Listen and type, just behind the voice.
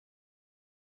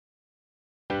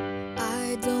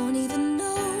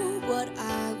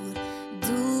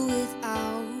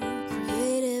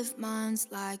ones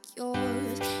like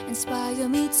yours inspire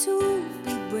me to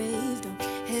be brave. Don't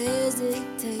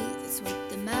hesitate, that's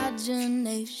what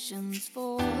imagination's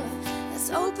for. Let's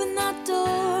open that door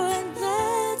and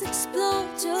let's explore.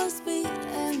 Just me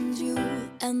and you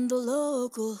and the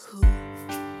local who.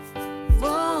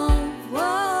 Whoa,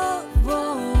 whoa,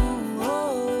 whoa,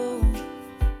 whoa.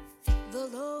 The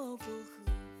local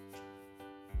who.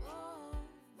 Whoa,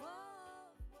 whoa,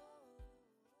 whoa.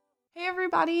 Hey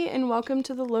everybody, and welcome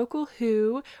to The Local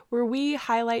Who, where we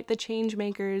highlight the change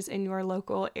makers in your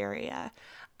local area.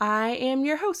 I am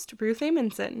your host, Ruth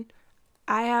Amundsen.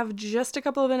 I have just a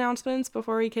couple of announcements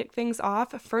before we kick things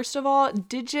off. First of all,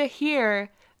 did you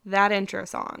hear that intro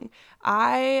song?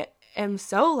 I am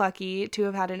so lucky to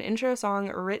have had an intro song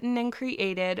written and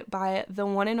created by the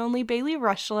one and only Bailey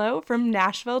Rushlow from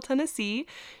Nashville, Tennessee.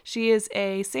 She is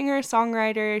a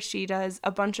singer-songwriter. She does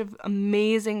a bunch of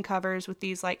amazing covers with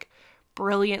these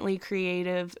brilliantly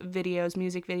creative videos,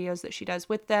 music videos that she does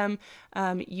with them.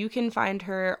 You can find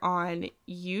her on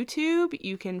YouTube.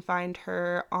 You can find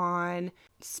her on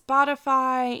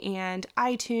Spotify and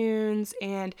iTunes,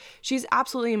 and she's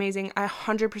absolutely amazing. I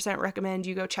 100% recommend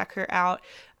you go check her out.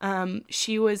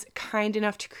 She was kind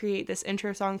enough to create this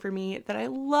intro song for me that I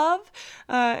love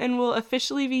and will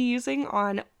officially be using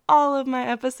on all of my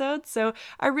episodes, so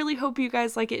I really hope you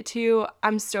guys like it too.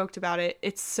 I'm stoked about it.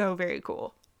 It's so very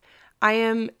cool. I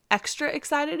am extra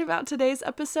excited about today's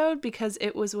episode because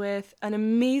it was with an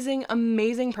amazing,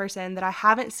 amazing person that I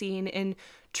haven't seen in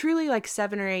truly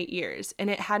 7 or 8 years. And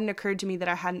it hadn't occurred to me that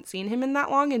I hadn't seen him in that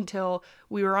long until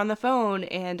we were on the phone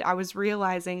and I was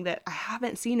realizing that I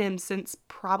haven't seen him since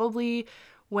probably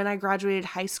when I graduated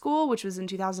high school, which was in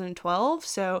 2012.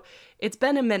 So it's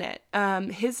been a minute.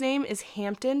 His name is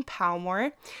Hampton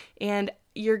Palmore, and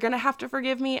you're going to have to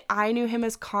forgive me. I knew him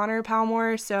as Connor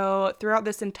Palmore, so throughout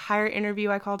this entire interview,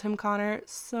 I called him Connor.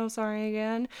 So sorry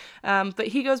again. But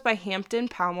he goes by Hampton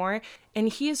Palmore, and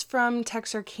he is from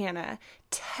Texarkana.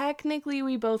 Technically,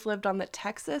 we both lived on the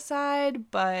Texas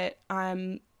side, but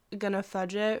I'm gonna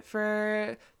fudge it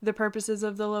for the purposes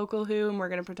of the local who, and we're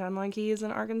gonna pretend like he's an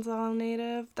Arkansas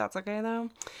native. That's okay though.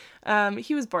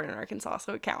 He was born in Arkansas,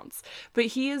 so it counts. But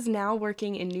he is now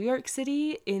working in New York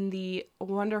City in the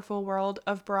wonderful world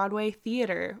of Broadway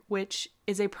theater, which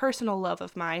is a personal love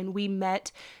of mine. We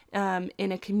met in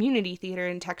a community theater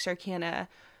in Texarkana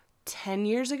 10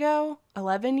 years ago,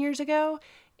 11 years ago.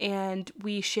 And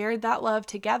we shared that love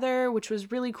together, which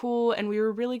was really cool. And we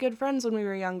were really good friends when we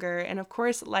were younger. And of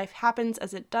course, life happens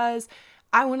as it does.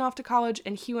 I went off to college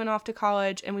and he went off to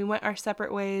college and we went our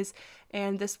separate ways.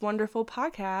 And this wonderful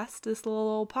podcast, this little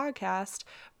old podcast,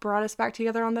 brought us back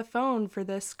together on the phone for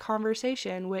this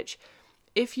conversation, which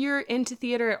if you're into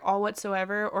theater at all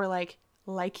whatsoever, or like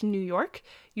New York,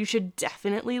 you should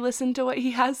definitely listen to what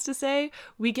he has to say.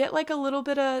 We get a little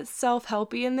bit of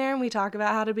self-helpy in there and we talk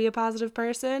about how to be a positive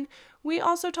person. We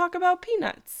also talk about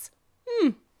peanuts.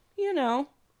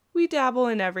 We dabble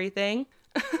in everything.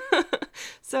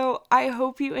 So I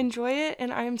hope you enjoy it,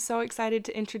 and I'm so excited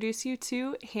to introduce you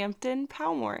to Hampton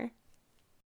Palmore.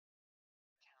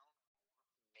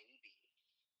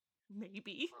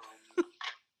 Maybe.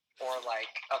 Or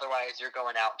otherwise you're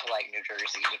going out to New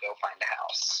Jersey to go find a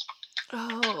house.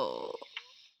 Oh,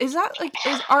 is that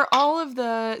are all of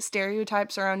the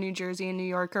stereotypes around New Jersey and New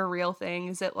York a real thing?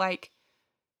 Is it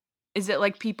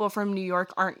people from New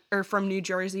York from New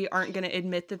Jersey aren't going to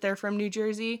admit that they're from New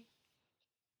Jersey?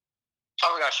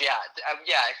 Oh my gosh, yeah.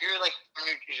 If you're from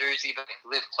New Jersey but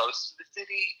live close to the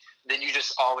city, then you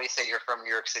just always say you're from New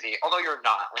York City, although you're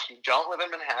not. You don't live in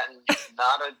Manhattan, it's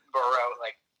not a borough,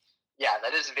 yeah,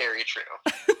 that is very true.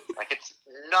 It's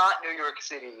not New York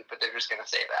City, but they're just going to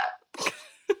say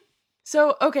that.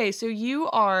 So you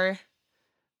are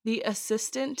the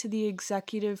assistant to the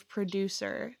executive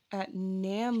producer at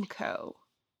NAMCO.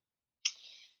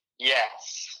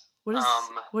 Yes. What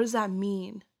does that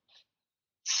mean?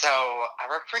 So I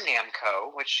work for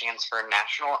NAMCO, which stands for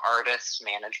National Artists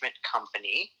Management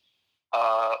Company.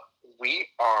 We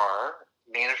are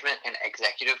management and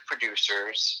executive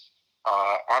producers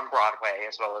on Broadway,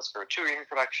 as well as for touring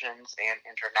productions and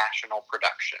international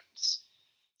productions.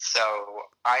 So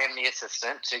I am the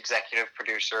assistant to executive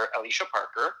producer Alicia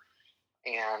Parker,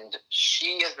 and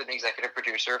she has been the executive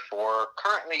producer for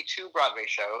currently 2 Broadway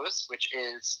shows, which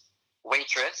is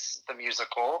Waitress, the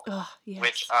musical, yes.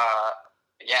 which,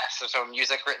 so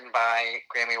music written by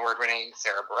Grammy Award-winning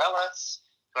Sarah Bareilles,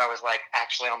 who I was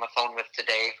actually on the phone with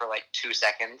today for 2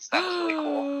 seconds. That was really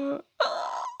cool.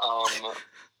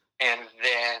 And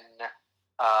then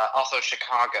also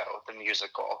Chicago, the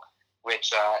musical,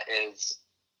 which is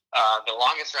The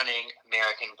longest running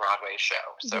American Broadway show.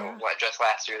 So Yeah. just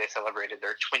last year they celebrated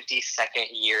their 22nd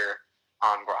year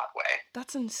on Broadway.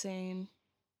 That's insane.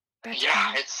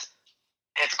 Yeah, it's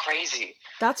crazy.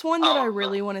 That's one that I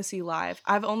really want to see live.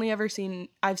 I've seen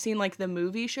like the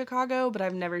movie Chicago, but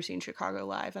I've never seen Chicago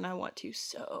live, and I want to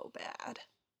so bad.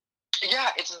 Yeah,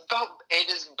 it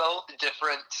is both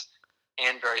different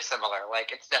and very similar.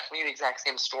 Like, it's definitely the exact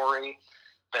same story,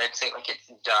 but I'd say like it's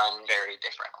done very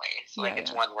differently. So like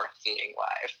it's one worth seeing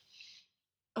live.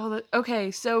 Oh,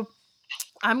 okay. So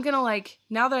I'm gonna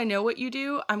now that I know what you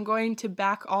do, I'm going to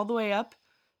back all the way up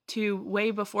to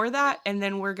way before that, and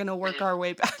then we're gonna work our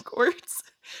way backwards.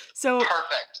 So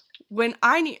perfect. When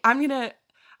I need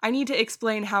to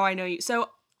explain how I know you. So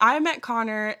I met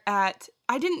Connor I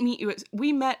didn't meet you.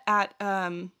 We met at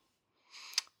at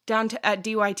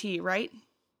DYT, right?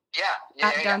 Yeah.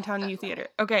 At Downtown Youth Theater.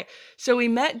 Okay. So we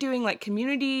met doing like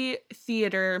community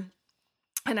theater,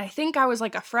 and I think I was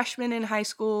like a freshman in high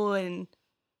school, and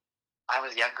I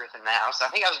was younger than that. I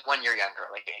think I was 1 year younger,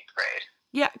 like 8th grade.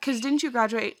 Yeah, because didn't you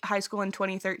graduate high school in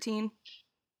 2013?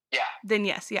 Yeah. Then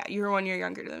yes, yeah, you were 1 year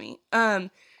younger than me.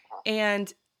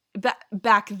 And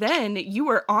back then you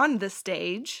were on the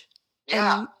stage,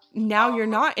 and now you're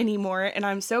not anymore. And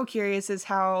I'm so curious as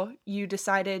how you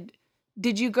decided.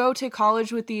 Did you go to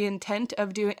college with the intent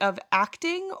of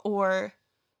acting, or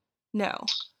no?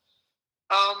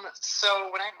 So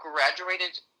when I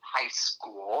graduated high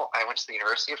school, I went to the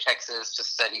University of Texas to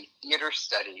study theater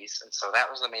studies, and so that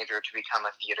was the major, to become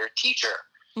a theater teacher.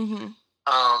 Mm-hmm.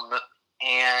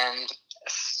 And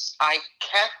I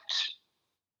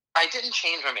didn't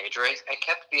change my major. I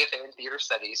kept BFA in theater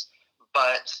studies,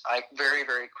 but I very,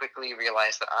 very quickly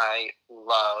realized that I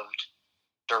loved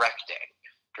directing.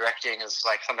 Directing is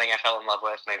like something I fell in love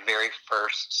with. My very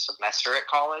first semester at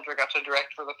college, I got to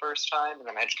direct for the first time, and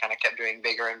then I just kind of kept doing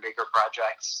bigger and bigger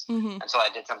projects until I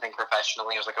did something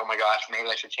professionally. I was like, oh my gosh, maybe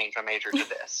I should change my major to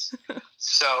this.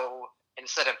 So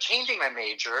instead of changing my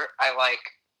major, I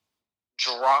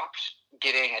dropped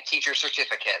getting a teacher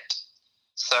certificate.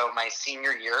 So my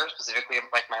senior year, specifically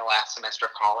like my last semester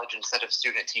of college, instead of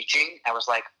student teaching, I was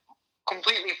like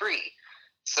completely free.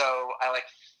 So I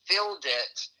filled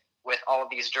it with all of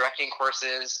these directing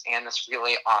courses and this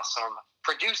really awesome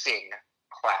producing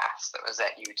class that was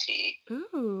at UT.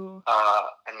 Ooh.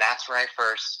 And that's where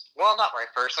not where I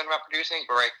first learned about producing,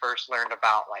 but where I first learned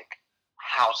about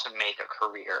how to make a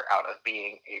career out of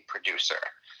being a producer.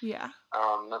 Yeah.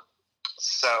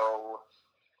 So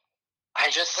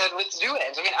I just said, let's do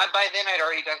it. I mean, by then I'd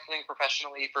already done something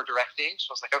professionally for directing, so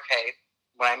I was like, okay.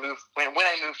 When I moved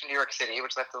to New York City,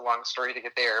 which that's a long story to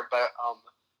get there, but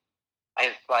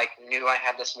I knew I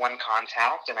had this one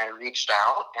contact, and I reached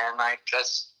out, and I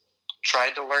just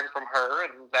tried to learn from her,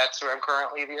 and that's who I'm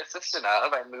currently the assistant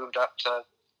of. I moved up to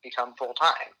become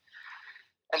full-time.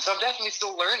 And so I'm definitely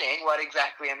still learning what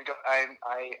exactly I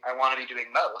want to be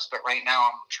doing most, but right now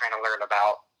I'm trying to learn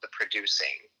about the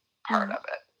producing part of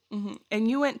it. Mm-hmm. And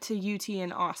you went to UT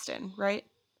in Austin, right?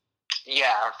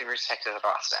 Yeah, University of Texas at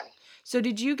Austin. So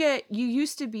you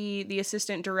used to be the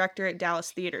assistant director at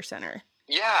Dallas Theater Center.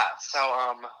 Yeah, so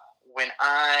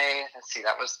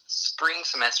that was the spring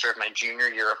semester of my junior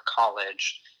year of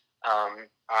college.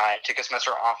 I took a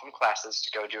semester off from classes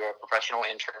to go do a professional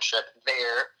internship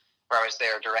there, where I was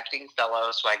there directing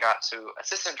fellows, so I got to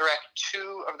assistant direct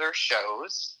 2 of their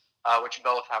shows, which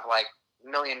both have $1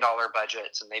 million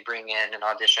budgets, and they bring in an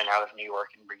audition out of New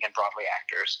York and bring in Broadway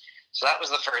actors. So that was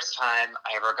the first time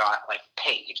I ever got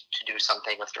paid to do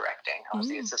something with directing. I was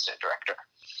the assistant director.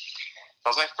 That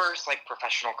was my first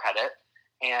professional credit.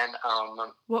 And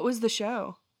what was the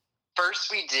show?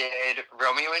 First we did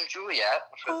Romeo and Juliet,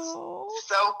 which was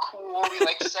so cool. We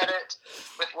set it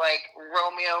with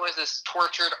Romeo is this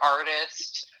tortured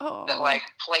artist that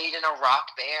played in a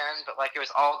rock band, but it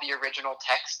was all the original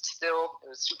text still. It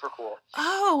was super cool.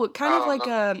 Oh, kind of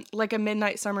like a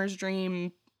Midnight Summer's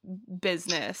Dream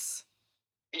business.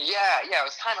 Yeah, it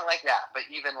was kind of like that, but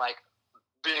even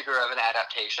bigger of an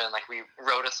adaptation. We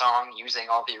wrote a song using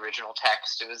all the original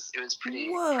text. It was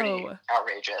pretty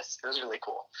outrageous. It was really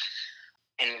cool.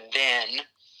 And then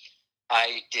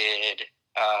I did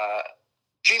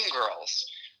Dreamgirls,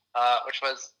 which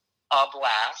was a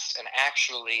blast. And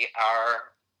actually,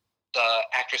 the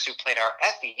actress who played our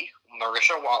Effie,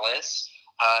 Marisha Wallace,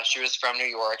 she was from New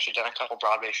York. She'd done a couple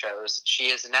Broadway shows.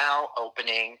 She is now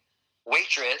opening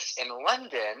Waitress in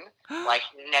London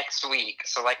next week.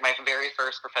 So my very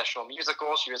first professional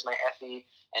musical, she was my Effie,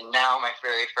 and now my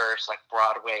very first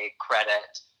Broadway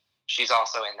credit, she's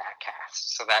also in that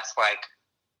cast. So that's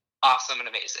awesome and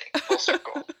amazing. Full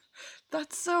circle.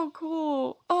 That's so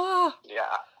cool. Oh.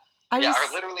 Yeah. Are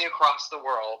literally across the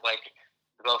world, like,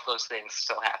 both those things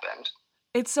still happened.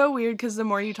 It's so weird because the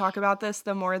more you talk about this,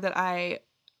 the more that I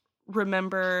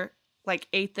remember, like,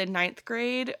 8th and 9th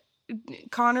grade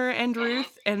Connor and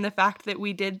Ruth, and the fact that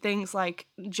we did things like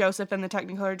Joseph and the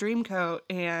Technicolor Dreamcoat,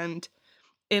 and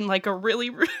in, like, a really,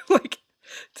 like,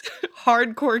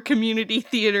 hardcore community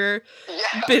theater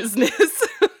business.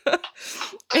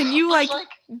 And you, like,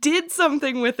 did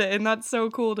something with it, and that's so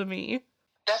cool to me.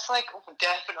 That's, like,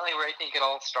 definitely where I think it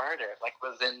all started. Like,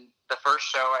 was in the first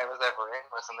show I was ever in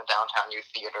was in the Downtown Youth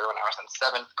Theater when I was in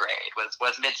 7th grade.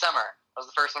 Was Midsummer. That was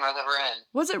the first one I was ever in.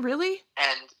 Was it really?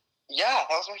 And yeah,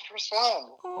 that was my first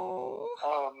one. Oh.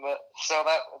 So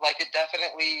that, like, it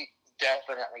definitely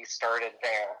started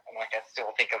there. And, like, I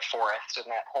still think of Forrest and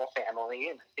that whole family,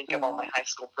 and I think of all my high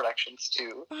school productions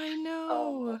too. I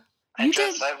know. I've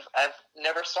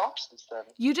never stopped since then.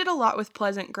 You did a lot with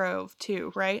Pleasant Grove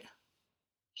too, right?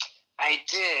 I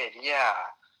did, yeah.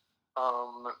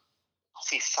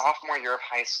 Sophomore year of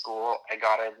high school, I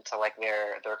got into, like,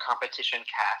 their competition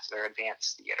cast, their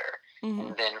advanced theater. Mm-hmm.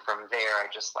 And then from there, I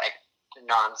just, like,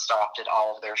 nonstop did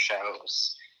all of their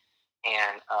shows.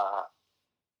 And that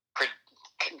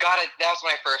was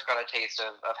when I first got a taste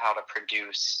of how to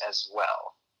produce as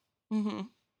well. Mm-hmm.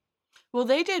 Well,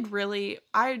 they did really,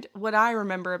 what I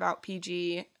remember about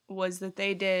PG was that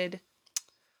they did,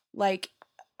 like,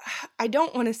 I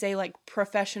don't want to say, like,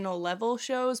 professional level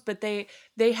shows, but they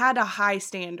had a high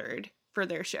standard for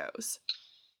their shows.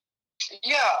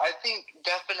 Yeah, I think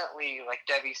definitely, like,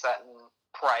 Debbie Sutton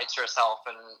prides herself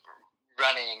in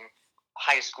running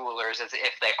high schoolers as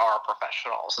if they are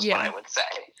professionals, is what I would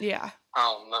say. Yeah.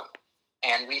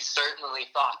 And we certainly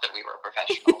thought that we were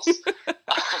professionals.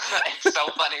 It's so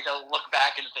funny to look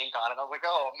back and think on it. I was like,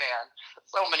 oh, man,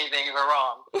 so many things are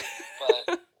wrong.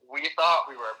 But we thought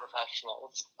we were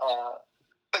professionals.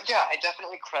 But yeah, I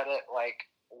definitely credit, like,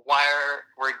 where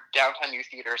Downtown Youth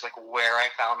Theater is, like, where I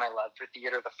found my love for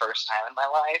theater the first time in my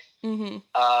life. Mm-hmm.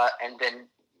 And then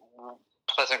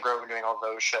Pleasant Grove doing all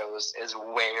those shows is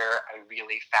where I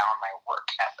really found my work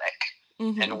ethic.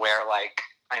 Mm-hmm. And where, like,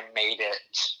 I made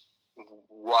it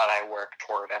what I work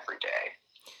toward every day.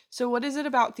 So what is it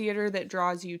about theater that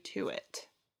draws you to it?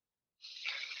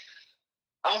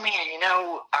 Oh, man,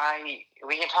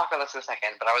 we can talk about this in a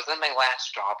second, but I was in my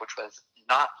last job, which was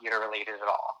not theater related at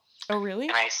all. Oh, really?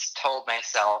 And I told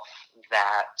myself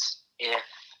that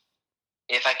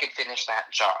if I could finish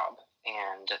that job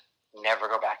and never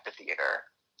go back to theater,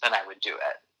 then I would do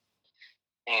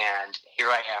it. And here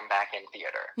I am back in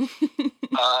theater.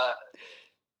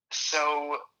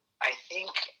 So I think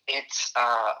it's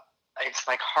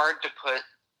like hard to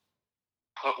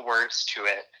put words to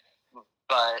it,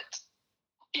 but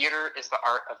theater is the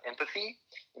art of empathy.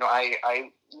 I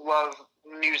love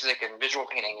music and visual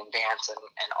painting and dance and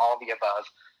all the above,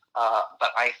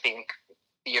 but I think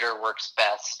theater works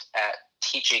best at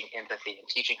teaching empathy and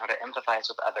teaching how to empathize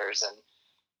with others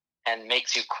and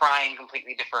makes you cry in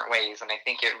completely different ways. And I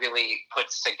think it really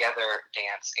puts together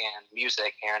dance and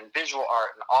music and visual art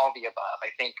and all the above. I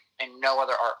think no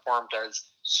other art form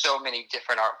does so many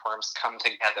different art forms come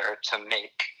together to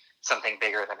make something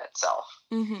bigger than itself.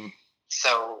 Mm-hmm.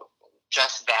 So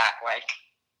just that, like,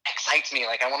 excites me.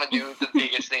 Like, I want to do the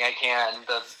biggest thing I can,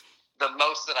 the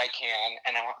most that I can,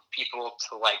 and I want people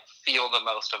to, like, feel the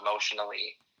most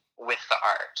emotionally with the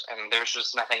art. And there's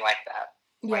just nothing like that,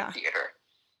 like theater.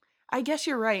 I guess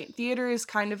you're right. Theater is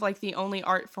kind of like the only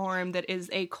art form that is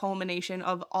a culmination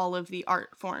of all of the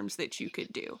art forms that you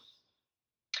could do.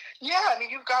 Yeah, I mean,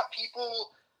 you've got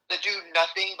people that do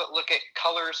nothing but look at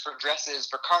colors for dresses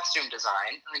for costume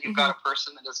design, and then you've got a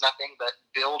person that does nothing but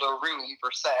build a room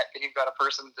for set, then you've got a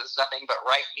person that does nothing but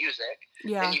write music,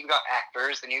 then you've got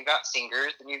actors, then you've got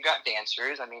singers, then you've got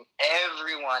dancers. I mean,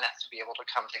 everyone has to be able to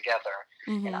come together,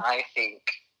 and I think,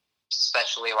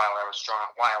 especially while I was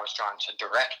drawn to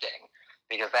directing,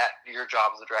 because your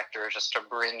job as a director is just to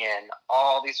bring in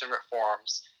all these different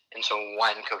forms into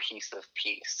one cohesive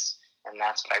piece, and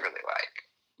that's what I really like.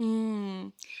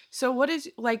 So what is,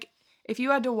 like, if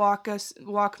you had to walk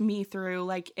me through,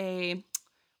 like,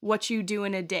 what you do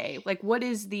in a day, like, what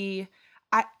is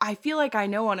I feel like I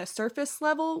know on a surface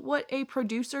level what a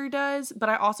producer does, but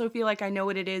I also feel like I know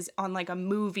what it is on, like, a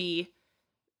movie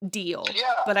deal,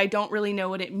 but I don't really know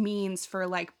what it means for,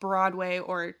 like, Broadway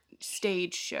or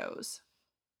stage shows.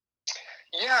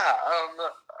 Yeah,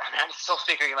 I'm still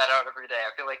figuring that out every day.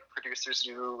 I feel like producers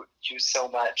do so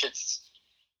much.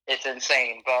 It's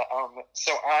insane. But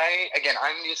so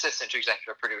I'm the assistant to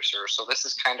executive producer, so this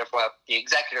is kind of what the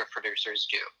executive producers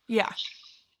do. Yeah.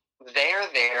 They're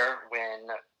there when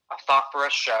a thought for a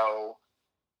show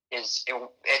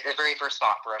the very first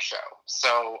thought for a show.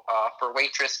 So for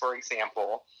Waitress, for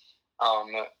example,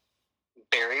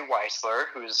 Barry Weissler,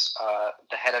 who's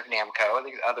the head of NAMCO,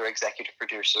 the other executive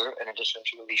producer, in addition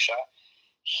to Alicia,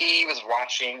 he was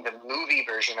watching the movie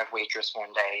version of Waitress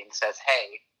one day and says,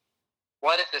 hey,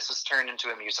 what if this was turned into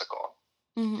a musical?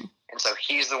 Mm-hmm. And so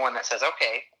he's the one that says,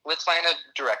 okay, let's find a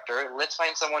director. Let's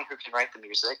find someone who can write the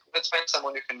music. Let's find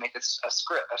someone who can make a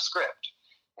script.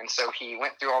 And so he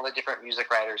went through all the different music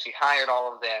writers. He hired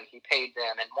all of them. He paid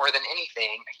them. And more than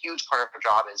anything, a huge part of the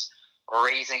job is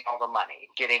raising all the money,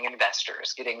 getting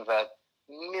investors, getting the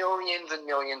millions and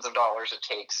millions of dollars it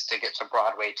takes to get to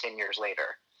Broadway 10 years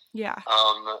later. Yeah.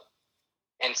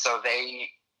 And so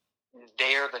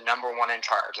they're the number one in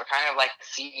charge. They're kind of like the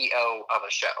CEO of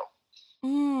a show.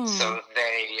 So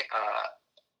they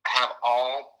have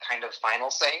all kind of final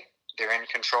say. They're in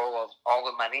control of all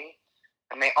the money.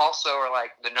 And they also are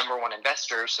like the number one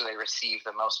investors, so they receive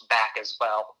the most back as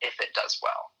well if it does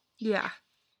well. Yeah.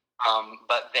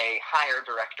 But they hire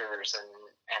directors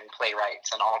and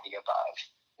playwrights and all the above.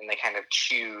 And they kind of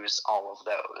choose all of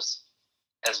those,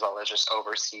 as well as just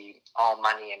oversee all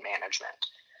money and management.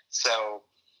 So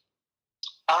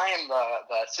I am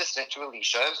the assistant to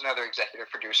Alicia, who's another executive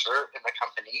producer in the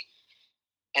company.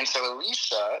 And so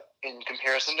Alicia, in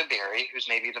comparison to Barry, who's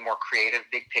maybe the more creative,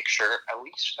 big picture,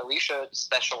 Alicia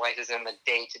specializes in the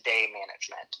day-to-day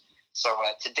management. So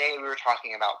today we were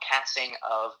talking about casting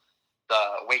of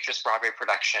the Waitress Broadway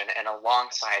production and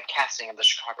alongside casting of the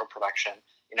Chicago production.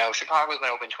 You know, Chicago's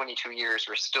been open 22 years.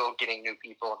 We're still getting new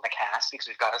people in the cast because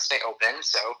we've got to stay open.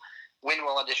 So when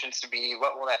will auditions to be?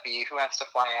 What will that be? Who has to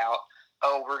fly out?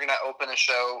 Oh, we're going to open a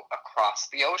show across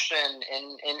the ocean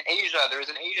in Asia. There's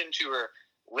an Asian tour.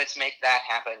 Let's make that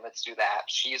happen. Let's do that.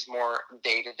 She's more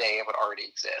day-to-day of what already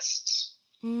exists,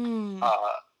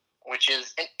 which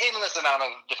is an endless amount of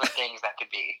different things that could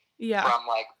be. Yeah.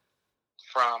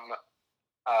 From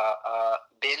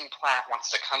Ben Platt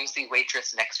wants to come see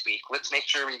Waitress next week. Let's make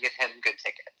sure we get him good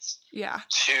tickets. Yeah.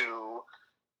 To,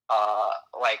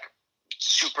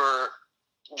 super...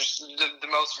 just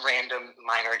the most random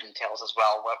minor details as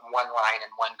well, what one line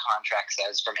in one contract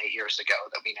says from 8 years ago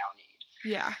that we now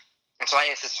need. Yeah. And so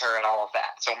I assist her in all of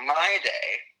that. So my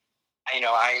day,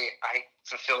 I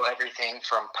fulfill everything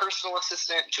from personal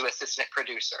assistant to assistant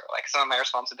producer. Like some of my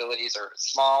responsibilities are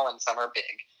small and some are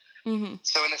big. Mm-hmm.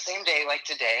 So in the same day, like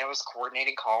today, I was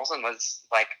coordinating calls and was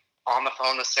like on the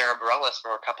phone with Sarah Bareilles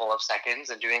for a couple of seconds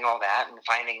and doing all that and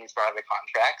finding these Broadway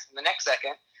contracts. And the next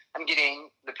second, I'm getting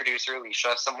the producer,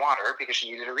 Alicia, some water because she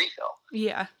needed a refill.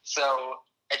 Yeah. So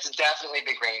it's definitely a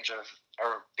big range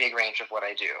of what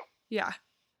I do. Yeah.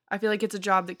 I feel like it's a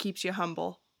job that keeps you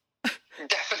humble.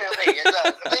 Definitely, it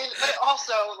does. But it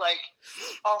also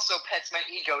pets my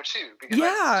ego too, because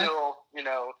I'm still,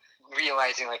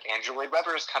 realizing like Andrew Lloyd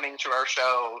Webber is coming to our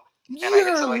show, and I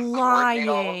get to coordinate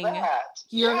all of that.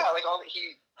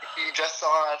 He just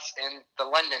saw us in the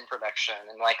London production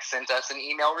and sent us an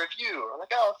email review. I'm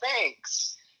like, oh,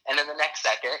 thanks. And then the next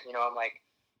second, I'm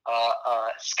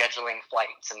scheduling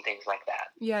flights and things like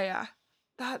that. Yeah.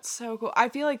 That's so cool. I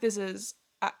feel like this is,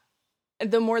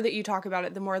 the more that you talk about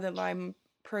it, the more that I'm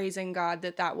praising God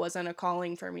that wasn't a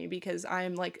calling for me, because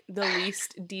I'm like the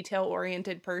least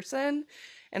detail-oriented person.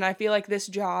 And I feel like this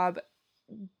job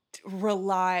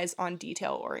relies on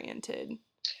detail-orientedness.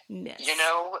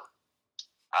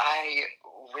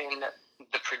 When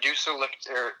the producer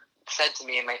said to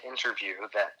me in my interview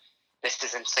that this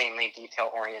is insanely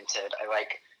detail-oriented, I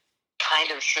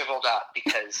kind of shriveled up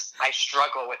because I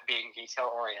struggle with being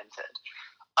detail-oriented.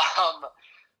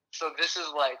 So this is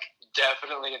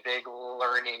definitely a big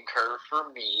learning curve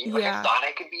for me. I thought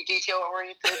I could be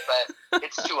detail-oriented, but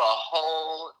it's to a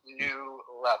whole new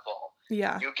level.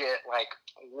 Yeah. You get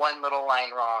one little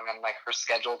line wrong on her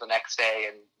schedule the next day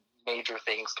and major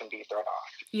things can be thrown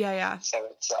off. Yeah.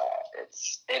 So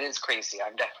it is crazy.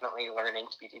 I'm definitely learning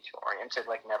to be detail-oriented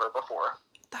like never before.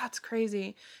 That's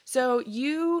crazy. So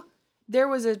there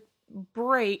was a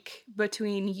break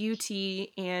between UT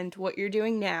and what you're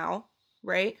doing now,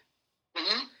 right?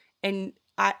 Mm-hmm. And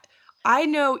I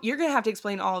know you're going to have to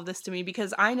explain all of this to me,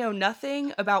 because I know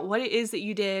nothing about what it is that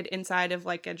you did inside of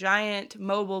a giant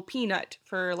mobile peanut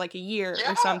for a year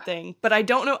or something. But I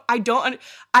don't know. I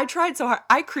tried so hard.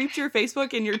 I creeped your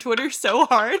Facebook and your Twitter so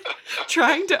hard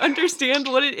trying to understand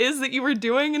what it is that you were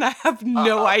doing, and I have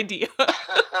no idea.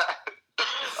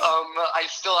 I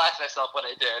still ask myself what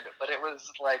I did, but it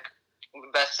was the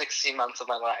best 16 months of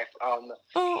my life.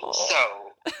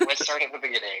 So let's start at the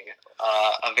beginning.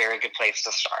 A very good place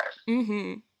to start.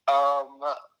 Mm-hmm.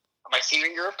 My senior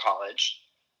year of college,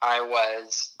 I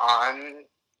was on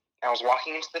I was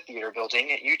walking into the theater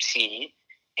building at UT,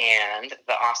 and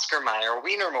the Oscar Mayer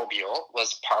Wienermobile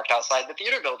was parked outside the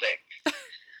theater building.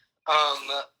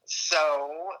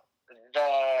 So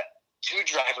the two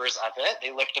drivers of it,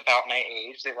 they looked about my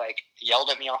age. They like yelled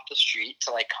at me off the street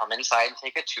to like come inside and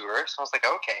take a tour. So I was like,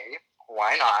 okay,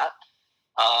 why not?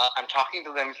 I'm talking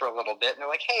to them for a little bit, and they're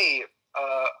like, hey,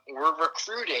 we're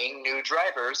recruiting new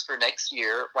drivers for next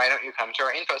year. Why don't you come to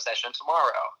our info session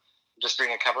tomorrow? Just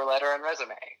bring a cover letter and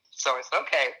resume. So I said,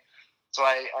 okay. So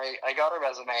I got a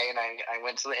resume, and I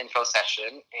went to the info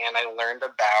session, and I learned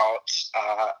about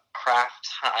Kraft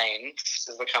Heinz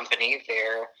is the company,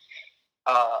 their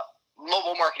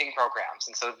mobile marketing programs.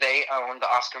 And so they own the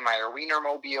Oscar Mayer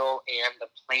Wienermobile and the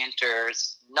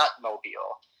Planters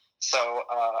Nutmobile. So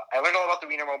I learned all about the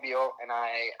Wienermobile, and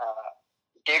I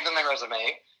gave them my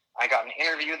resume. I got an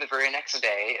interview the very next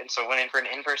day, and so I went in for an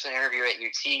in-person interview at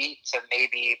UT to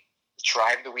maybe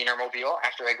drive the Wienermobile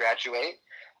after I graduate.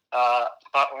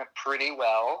 Thought it went pretty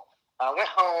well. Went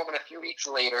home, and a few weeks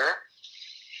later,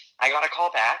 I got a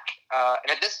call back.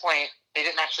 And at this point, they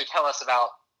didn't actually tell us about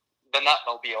the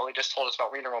Nutmobile. They just told us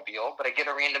about Wienermobile. But I get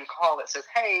a random call that says,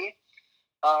 hey,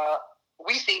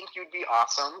 we think you'd be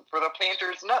awesome for the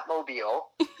Planters Nutmobile.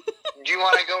 Do you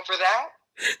want to go for that?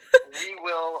 We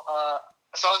will.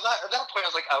 So I was at that point, I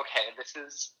was like, okay, this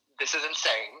is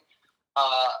insane.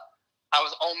 I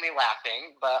was only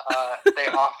laughing, but they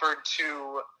offered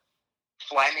to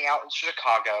fly me out to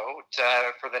Chicago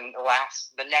for the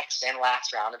next and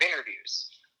last round of interviews.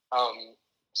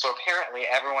 So apparently,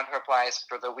 everyone who applies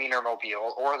for the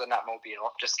Wienermobile or the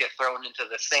Nutmobile just get thrown into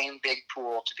the same big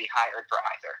pool to be hired for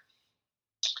either.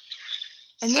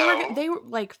 And they were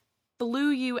like flew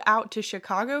you out to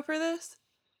Chicago for this?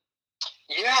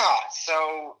 Yeah.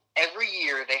 So every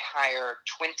year they hire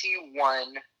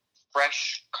 21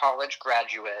 fresh college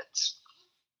graduates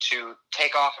to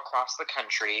take off across the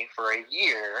country for a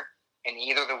year in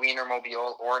either the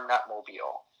Wienermobile or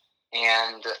Nutmobile.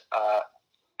 And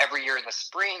every year in the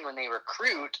spring, when they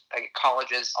recruit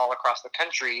colleges all across the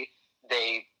country,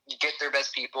 they get their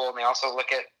best people, and they also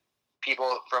look at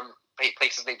people from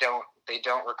places they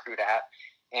don't recruit at,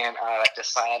 and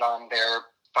decide on their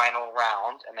final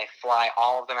round. And they fly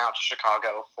all of them out to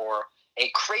Chicago for a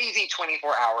crazy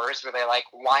 24 hours where they like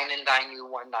wine and dine you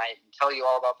one night and tell you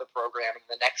all about the program. And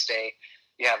the next day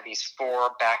you have these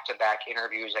 4 back-to-back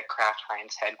interviews at Kraft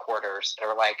Heinz headquarters that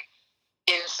are like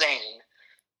insane.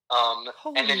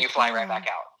 And then you fly right back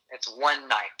out. It's one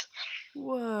night.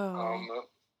 Whoa.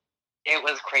 It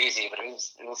was crazy, but it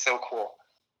was so cool.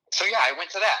 So yeah, I went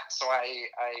to that. So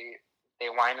they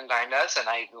wine and dined us, and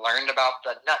I learned about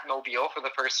the Nutmobile for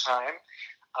the first time.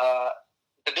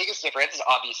 The biggest difference is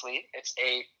obviously it's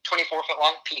a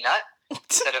 24-foot-long peanut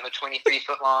instead of a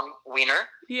 23-foot-long wiener.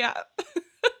 Yeah.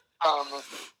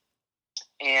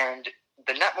 And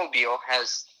the Nutmobile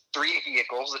has 3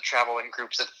 vehicles that travel in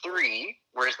groups of 3,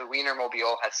 whereas the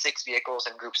Wienermobile has 6 vehicles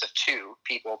in groups of 2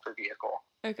 people per vehicle.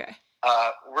 Okay.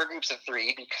 We're groups of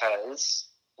 3 because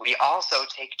we also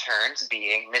take turns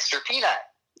being Mr. Peanut.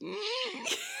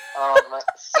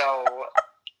 So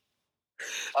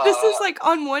this is like,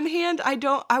 on one hand,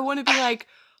 I want to be like,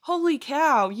 holy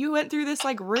cow, you went through this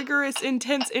like rigorous,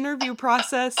 intense interview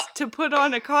process to put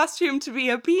on a costume to be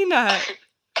a peanut.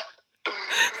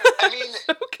 I mean,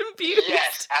 so confused.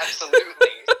 Yes, absolutely.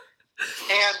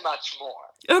 And much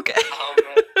more. Okay.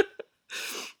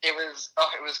 It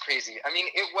was crazy. I mean,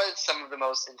 it was some of the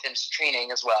most intense training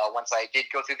as well. Once I did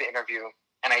go through the interview,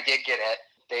 and I did get it,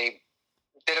 they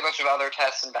did a bunch of other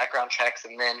tests and background checks,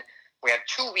 and then we had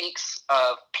 2 weeks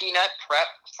of peanut prep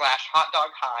 / hot dog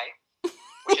high,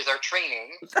 which is our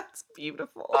training. That's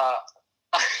beautiful.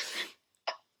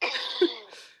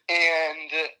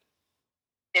 And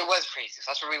it was crazy. So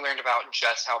that's where we learned about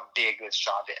just how big this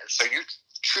job is. So you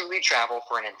truly travel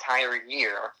for an entire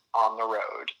year on the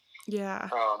road. Yeah.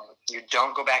 You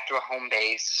don't go back to a home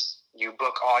base. You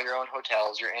book all your own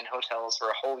hotels. You're in hotels for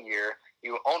a whole year.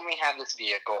 You only have this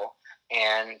vehicle,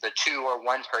 and the 2 or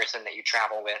 1 person that you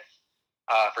travel with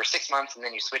for 6 months, and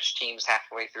then you switch teams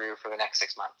halfway through for the next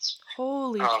 6 months.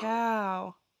 Holy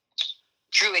cow.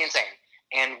 Truly insane.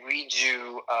 And we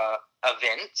do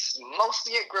events,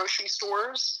 mostly at grocery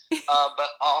stores, but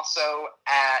also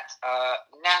at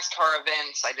NASCAR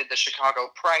events. I did the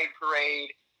Chicago Pride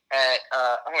Parade at,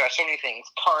 oh my gosh, so many things.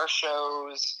 Car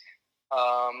shows.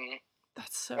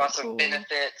 That's so lots cool. of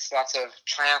benefits, lots of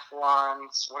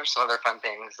triathlons. What are some other fun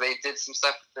things? They did some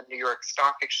stuff at the New York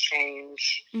Stock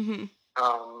Exchange. Mm-hmm.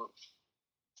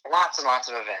 Lots and lots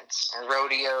of events,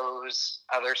 rodeos,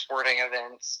 other sporting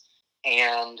events,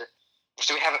 and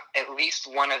So we have at least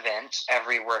one event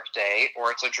every work day,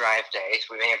 or it's a drive day.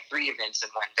 So we may have 3 events in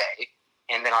one day.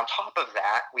 And then on top of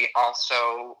that, we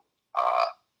also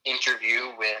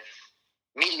interview with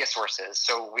media sources.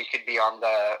 So we could be on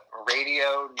the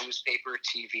radio, newspaper,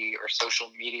 TV, or social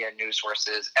media news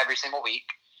sources every single week.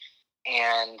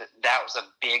 And that was a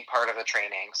big part of the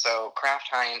training. So Kraft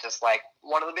Heinz is like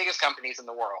one of the biggest companies in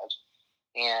the world.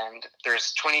 And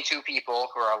there's 22 people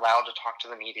who are allowed to talk to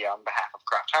the media on behalf of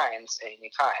Kraft Heinz at any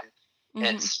time.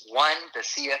 Mm-hmm. It's one, the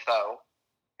CFO,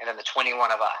 and then the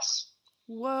 21 of us.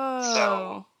 Whoa.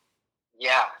 So,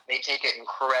 yeah, they take it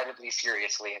incredibly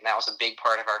seriously. And that was a big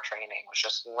part of our training, was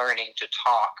just learning to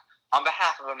talk on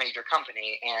behalf of a major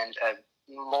company and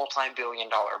a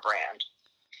multi-billion-dollar brand.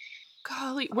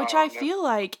 Golly, which I feel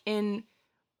like in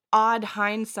odd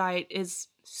hindsight is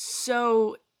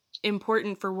so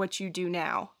important for what you do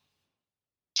now.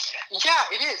 Yeah,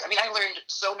 it is. I mean, I learned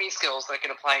so many skills that I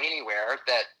could apply anywhere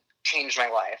that changed my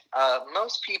life.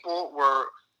 Most people were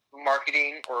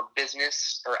marketing or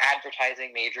business or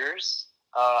advertising majors.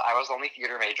 I was the only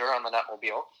theater major on the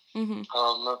Nutmobile.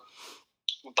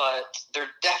 Mm-hmm. But they're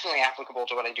definitely applicable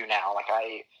to what I do now. Like,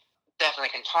 I definitely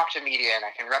can talk to media and I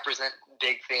can represent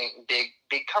big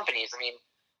companies. I mean,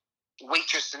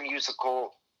 Waitress the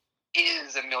musical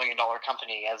is $1 million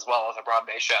company as well as a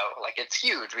Broadway show. Like, it's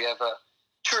huge. We have a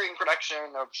touring production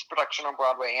on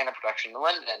Broadway and a production in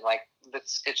London. Like,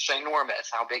 it's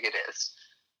ginormous how big it is.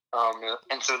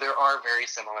 And so there are very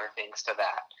similar things to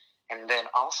that. And then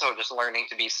also just learning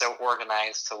to be so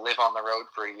organized, to live on the road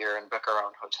for a year and book our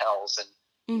own hotels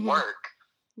and work.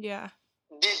 Yeah.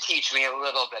 Did teach me a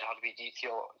little bit how to be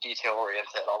detail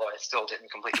oriented, although I still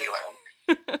didn't completely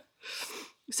learn.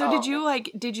 So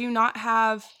did you not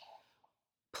have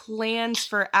plans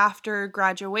for after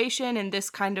graduation and this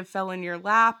kind of fell in your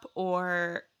lap,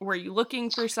 or were you looking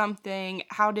for something?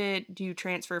 How did you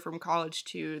transfer from college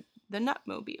to the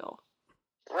Nutmobile?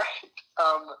 Right.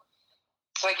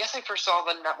 So I guess I first saw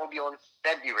the Nutmobile in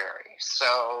February.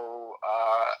 So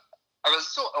I was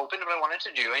still open to what I wanted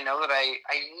to do. I know that I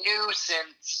knew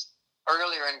since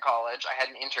earlier in college I had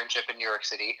an internship in New York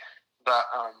City, but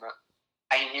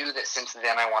I knew that since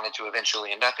then I wanted to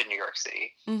eventually end up in New York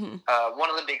City. Mm-hmm. One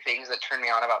of the big things that turned me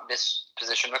on about this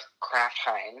position with Kraft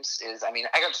Heinz is, I mean,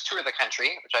 I got to tour the country,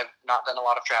 which I've not done a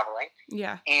lot of traveling.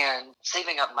 Yeah. And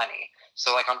saving up money.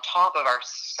 So, like, on top of our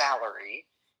salary,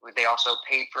 they also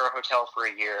paid for a hotel for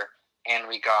a year, and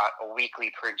we got a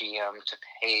weekly per diem to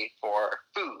pay for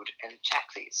food and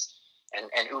taxis and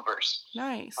Ubers.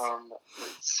 Nice.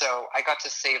 So I got to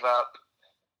save up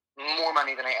more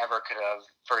money than I ever could have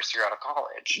first year out of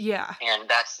college. Yeah. And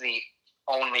that's the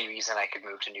only reason I could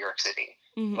move to New York City,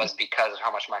 was because of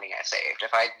how much money I saved.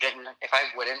 If I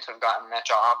wouldn't have gotten that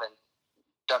job and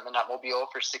done the Nutmobile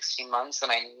for 16 months, then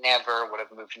I never would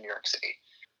have moved to New York City.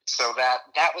 So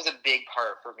that was a big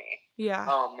part for me. Yeah.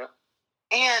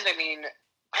 And I mean,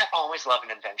 I always love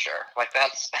an adventure. Like,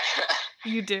 that's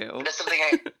you do. That's something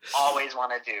I always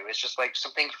want to do. It's just like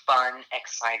something fun,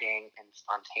 exciting, and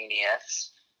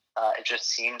spontaneous. It just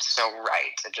seemed so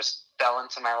right. It just fell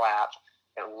into my lap.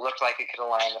 It looked like it could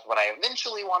align with what I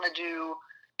eventually want to do,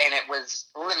 and it was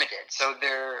limited. So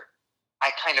I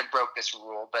kind of broke this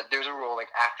rule, but there's a rule, like,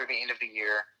 after the end of the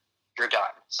year, you're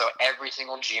done. So every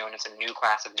single June, it's a new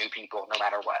class of new people, no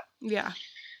matter what. Yeah.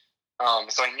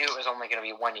 So I knew it was only going to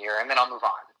be 1 year, and then I'll move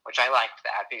on, which I liked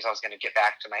that because I was going to get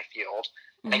back to my field.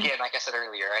 And again, like I said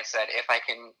earlier, I said, if I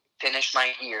can finish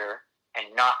my year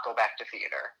and not go back to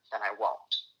theater, then I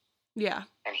won't. Yeah.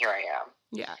 And here I am.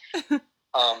 Yeah.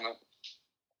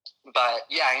 But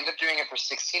yeah, I ended up doing it for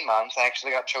 16 months. I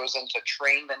actually got chosen to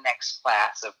train the next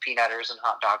class of peanutters and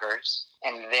hot doggers.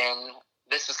 And then,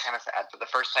 this is kind of sad, for the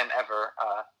first time ever,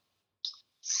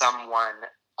 someone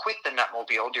quit the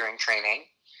Nutmobile during training.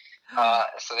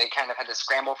 So they kind of had to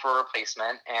scramble for a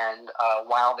replacement. And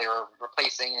while they were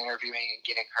replacing, interviewing, and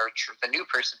getting the new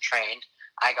person trained,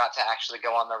 I got to actually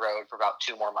go on the road for about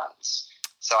 2 more months.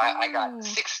 So I got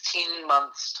 16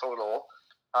 months total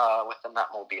with the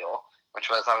Nutmobile, which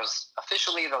was, I was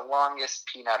officially the longest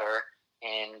peanutter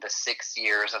in the 6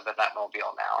 years of the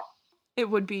Nutmobile now. It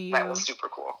would be you. That was super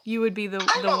cool. You would be the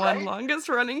one longest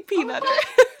running peanutter.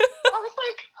 I was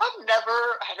like, I've never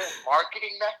had a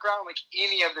marketing background, like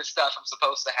any of this stuff I'm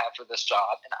supposed to have for this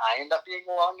job, and I end up being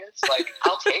the longest. Like,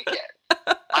 I'll take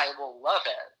it. I will love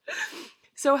it.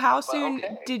 So how soon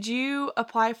did you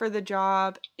apply for the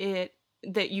job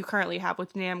that you currently have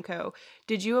with Namco?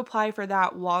 Did you apply for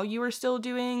that while you were still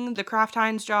doing the Kraft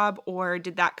Heinz job, or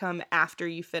did that come after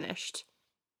you finished?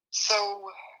 So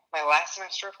my last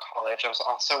semester of college, I was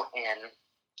also in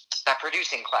that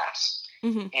producing class.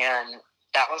 Mm-hmm. And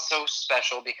that was so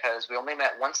special because we only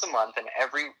met once a month, and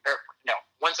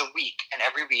once a week, and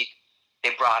every week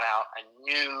they brought out a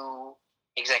new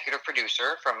executive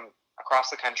producer from across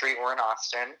the country or in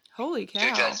Austin. Holy cow.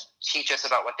 To just teach us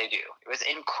about what they do. It was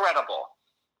incredible.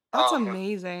 That's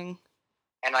amazing.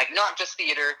 And like not just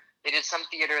theater, they did some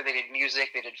theater, they did music,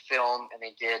 they did film, and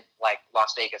they did like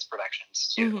Las Vegas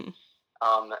productions too.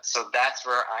 So that's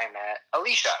where I met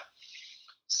Alicia.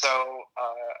 So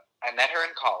I met her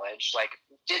in college. Like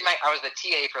I was the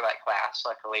TA for that class,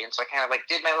 luckily, and so I kind of like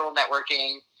did my little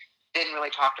networking. Didn't really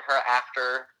talk to her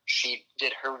after she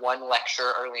did her one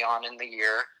lecture early on in the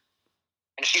year,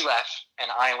 and she left,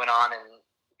 and I went on and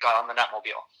got on the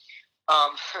Nutmobile.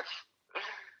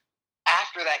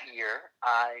 After that year,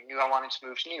 I knew I wanted to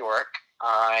move to New York.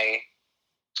 I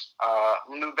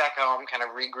moved back home, kind of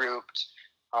regrouped,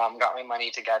 got my money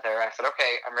together. And I said,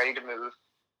 okay, I'm ready to move.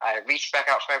 I reached back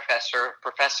out to my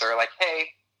professor, like, hey,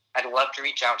 I'd love to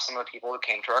reach out to some of the people who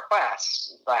came to our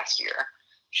class last year.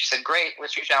 She said, great,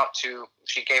 let's reach out to,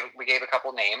 we gave a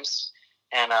couple names,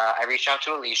 and I reached out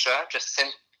to Alicia, just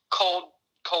sent cold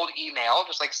email,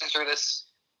 just like sent her this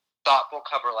thoughtful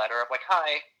cover letter of like,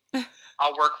 hi,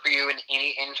 I'll work for you in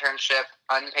any internship,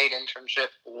 unpaid internship,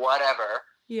 whatever.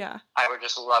 Yeah. I would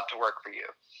just love to work for you.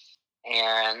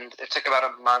 And it took about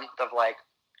a month of like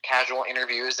casual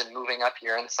interviews and moving up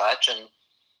here and such, and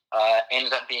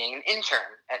ended up being an intern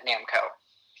at NAMCO.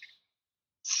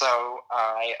 So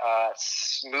I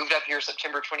moved up here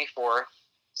September 24th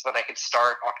so that I could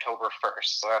start October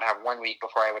 1st. So I would have 1 week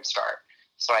before I would start.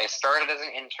 So I started as an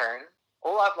intern.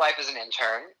 Loved life as an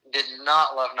intern. Did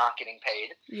not love not getting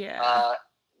paid. Yeah.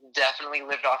 Definitely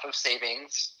lived off of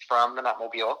savings from the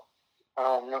Nutmobile.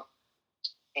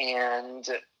 And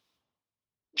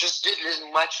just did as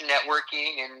much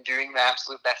networking and doing the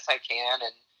absolute best I can.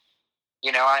 And,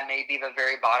 you know, I may be the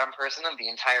very bottom person of the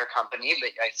entire company,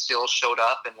 but I still showed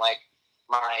up in, like,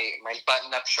 my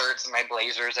button-up shirts and my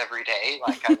blazers every day.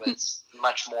 Like, I was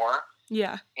much more.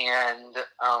 Yeah. And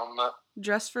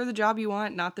dress for the job you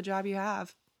want, not the job you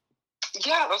have.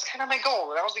 Yeah, that was kind of my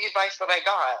goal. That was the advice that I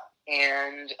got.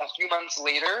 And a few months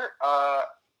later,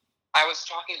 I was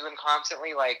talking to them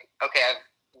constantly, like, okay,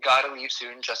 I've got to leave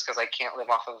soon just because I can't live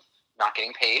off of not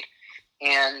getting paid.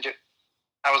 And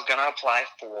I was going to apply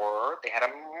they had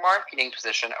a marketing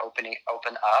position open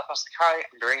up. I was like, hi,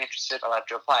 I'm very interested. I'd love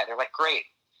to apply. They're like, great.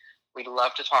 We'd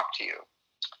love to talk to you.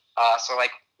 So,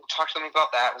 like, talked to them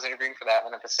about that, was interviewing for that,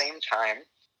 and at the same time,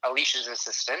 Alicia's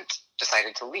assistant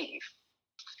decided to leave.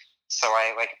 So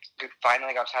I, like,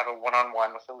 finally got to have a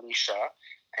one-on-one with Alicia,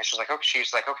 and she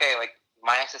was like, okay, like,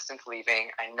 my assistant's leaving,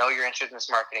 I know you're interested in this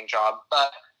marketing job,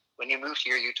 but when you moved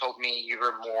here, you told me you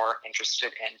were more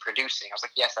interested in producing. I was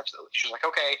like, yes, absolutely. She was like,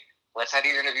 okay, let's have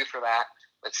your interview for that,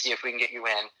 let's see if we can get you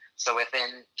in. So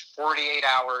within 48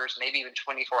 hours, maybe even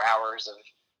 24 hours of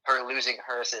her losing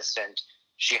her assistant,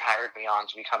 she hired me on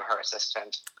to become her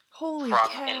assistant. Holy from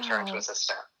cow. Intern to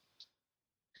assistant.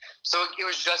 So it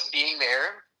was just being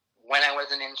there when I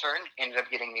was an intern ended up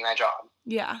getting me my job.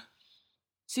 Yeah.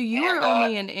 So you were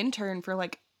only an intern for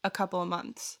like a couple of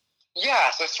months. Yeah,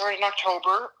 so I started in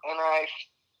October, and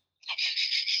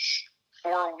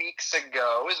 4 weeks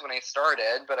ago is when I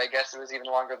started, but I guess it was even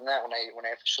longer than that when I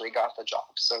officially got the job.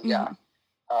 So yeah,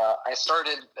 I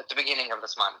started at the beginning of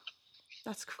this month.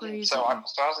 That's crazy. So I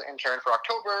was an intern for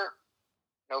October,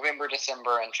 November,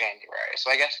 December, and January.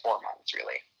 So I guess 4 months,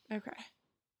 really. Okay.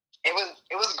 It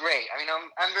was great. I mean,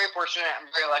 I'm very fortunate. I'm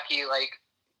very lucky. Like,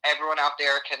 everyone out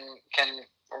there can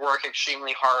work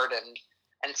extremely hard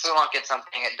and still not get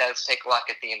something. It does take luck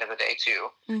at the end of the day too.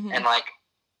 Mm-hmm. And like,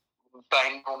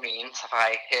 by no means have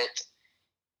I hit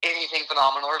anything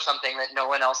phenomenal or something that no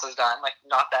one else has done. Like,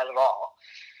 not that at all.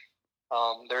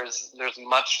 There's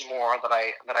much more that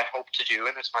I hope to do,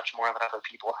 and there's much more that other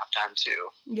people have done too.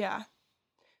 Yeah.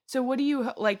 So what do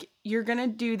you, like, you're going to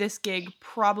do this gig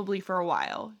probably for a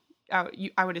while.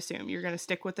 I would assume you're going to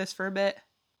stick with this for a bit.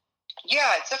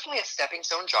 Yeah, it's definitely a stepping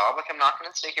stone job. Like, I'm not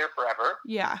going to stay here forever.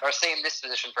 Yeah. Or stay in this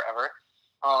position forever.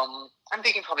 I'm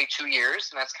thinking probably 2 years,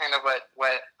 and that's kind of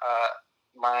what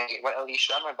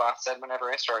Alicia, my boss, said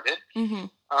whenever I started. Mm-hmm.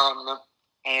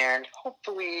 And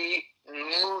hopefully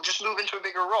just move into a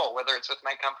bigger role, whether it's with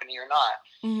my company or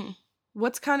not. Mm-hmm.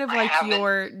 What's kind of like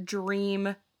your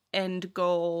dream end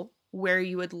goal where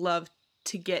you would love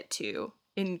to get to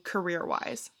in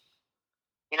career-wise?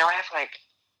 You know, I have like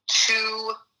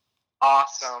 2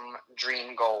 awesome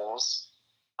dream goals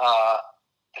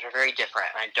that are very different,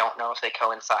 and I don't know if they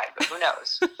coincide, but who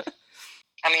knows?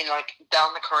 I mean, like,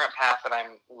 down the current path that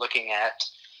I'm looking at,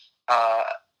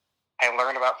 I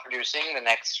learn about producing the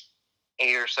next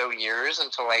 8 or so years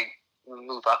until I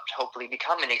move up to hopefully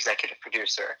become an executive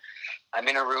producer. I'm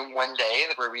in a room one day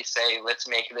where we say, let's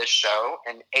make this show,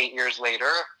 and 8 years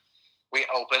later, we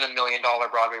open $1 million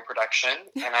Broadway production,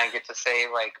 and I get to say,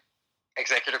 like,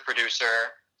 executive producer,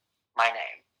 my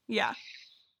name. Yeah.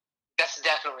 That's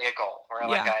definitely a goal. Where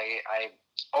like I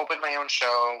opened my own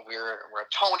show. We're a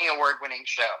Tony Award-winning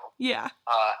show. Yeah.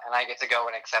 And I get to go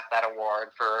and accept that award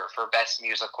for Best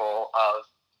Musical of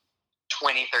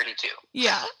 2032.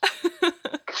 Yeah.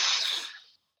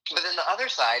 But then the other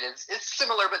side is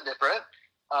similar but different.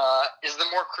 Is the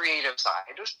more creative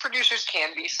side. Producers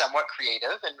can be somewhat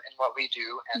creative in what we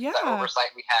do and the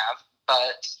oversight we have.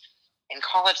 But in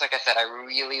college, like I said, I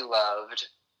really loved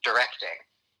directing.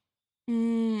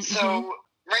 Mm-hmm. So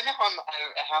right now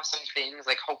I have some things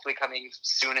like hopefully coming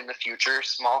soon in the future,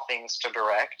 small things to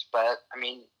direct. But I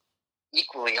mean,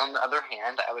 equally on the other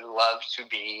hand, I would love to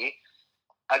be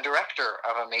a director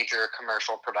of a major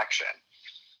commercial production.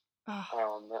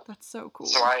 Oh, that's so cool.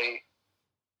 So I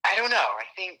don't know. I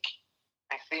think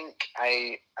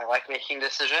I like making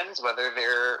decisions, whether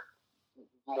they're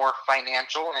more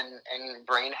financial and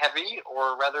brain heavy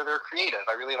or whether they're creative.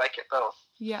 I really like it both.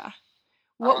 Yeah.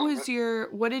 What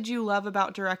did you love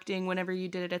about directing whenever you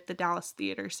did it at the Dallas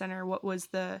Theater Center? What was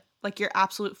your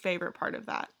absolute favorite part of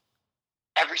that?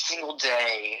 Every single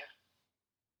day,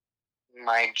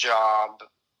 my job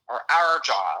or our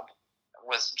job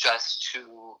was just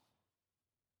to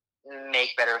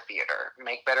make better theater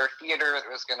that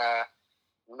was going to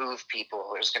move people,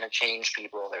 that was going to change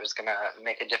people, that was going to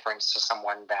make a difference to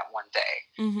someone that one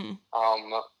day. Mm-hmm.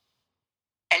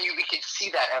 And we could see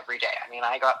that every day. I mean,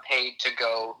 I got paid to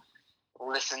go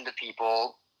listen to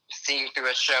people sing through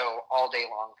a show all day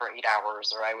long for 8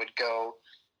 hours, or I would go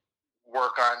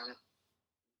work on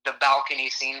the balcony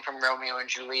scene from Romeo and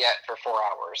Juliet for 4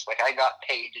 hours. Like, I got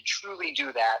paid to truly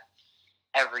do that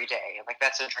every day. Like,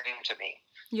 that's a dream to me.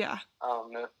 Yeah.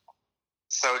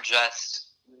 So just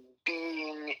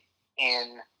being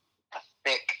in the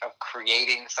thick of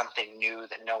creating something new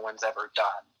that no one's ever done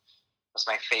was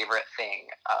my favorite thing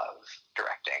of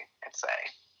directing, I'd say.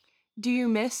 Do you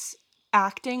miss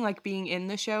acting, like being in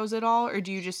the shows at all, or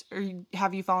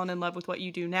have you fallen in love with what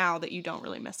you do now that you don't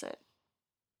really miss it?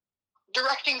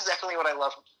 Directing is definitely what I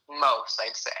love most,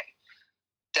 I'd say.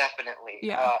 Definitely.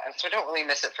 Yeah. And so I don't really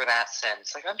miss it for that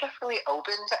sense. Like, I'm definitely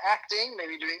open to acting,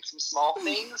 maybe doing some small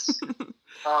things.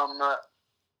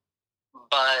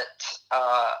 But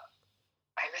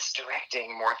I miss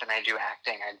directing more than I do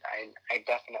acting, I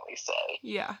definitely say.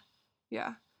 Yeah.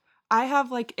 Yeah. I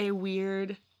have like a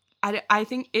weird, I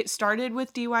think it started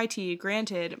with DYT.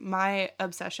 Granted, my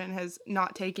obsession has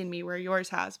not taken me where yours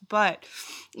has, but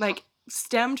like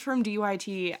stemmed from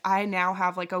DYT, I now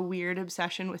have like a weird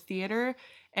obsession with theater.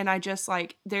 And I just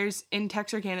like, there's in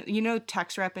Texarkana, you know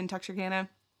Tex Rep in Texarkana?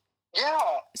 Yeah.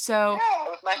 So yeah,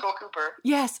 with Michael Cooper.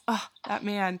 Yes. Oh, that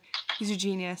man. He's a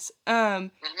genius.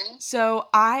 Mm-hmm. So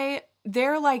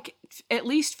they're like, at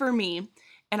least for me,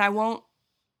 and I don't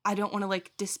want to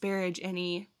like disparage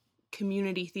any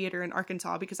community theater in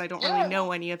Arkansas because I don't really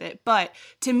know any of it. But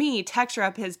to me, Tex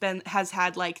Rep has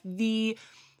had like the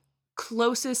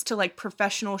closest to like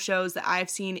professional shows that I've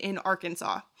seen in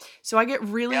Arkansas. So I get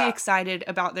really excited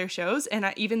about their shows,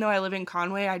 and even though I live in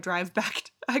Conway, I drive back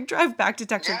to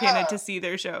Texarkana to see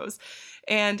their shows.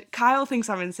 And Kyle thinks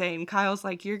I'm insane. Kyle's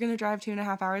like, "You're gonna drive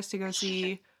 2.5 hours to go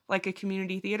see like a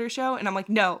community theater show?" And I'm like,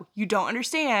 "No, you don't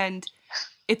understand.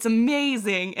 It's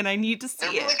amazing, and I need to see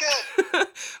They're really it." Good.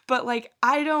 But like,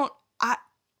 I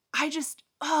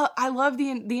love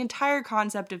the entire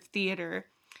concept of theater,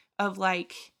 of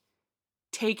like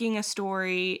taking a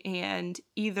story and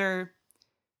either,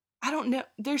 I don't know,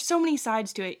 there's so many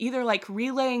sides to it, either like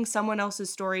relaying someone else's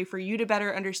story for you to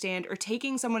better understand, or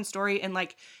taking someone's story and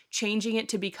like changing it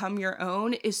to become your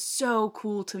own is so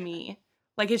cool to me.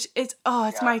 Like it's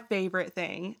my favorite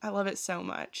thing. I love it so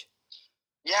much.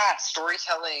 Yeah,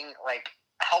 storytelling like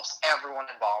helps everyone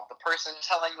involved. The person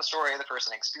telling the story, the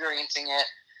person experiencing it,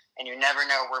 and you never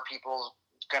know where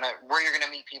you're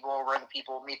gonna meet people, where the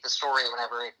people meet the story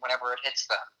whenever it hits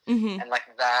them. Mm-hmm. And like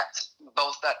that,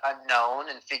 both that unknown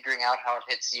and figuring out how it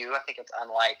hits you, I think it's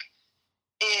unlike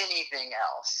anything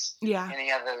else. Yeah.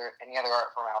 Any other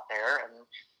art form out there.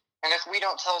 And if we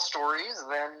don't tell stories,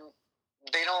 then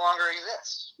they no longer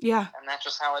exist. Yeah. And that's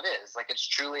just how it is. Like, it's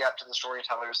truly up to the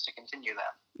storytellers to continue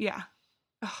them. Yeah.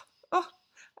 Oh,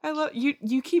 I love you.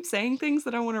 You keep saying things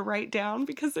that I want to write down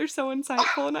because they're so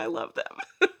insightful and I love them.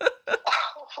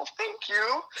 Oh, thank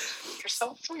you. You're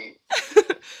so sweet.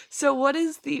 So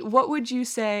what would you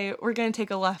say, we're going to take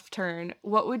a left turn.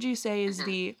 What would you say is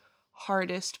the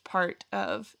hardest part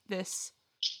of this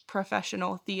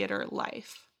professional theater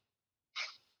life?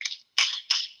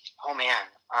 Oh man.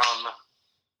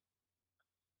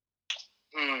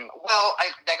 Well,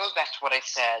 that goes back to what I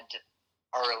said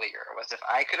earlier. Was if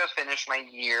I could have finished my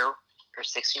year or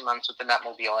 16 months with the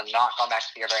Nutmobile and not gone back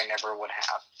to theater, I never would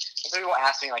have. And so people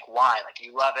ask me, like, why? Like,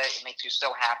 you love it. It makes you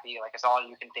so happy. Like, it's all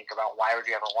you can think about. Why would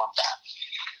you ever want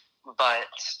that? But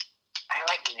I,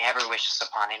 like, never wish this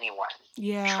upon anyone.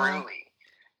 Yeah. Truly.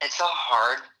 It's a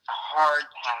hard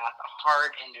path, a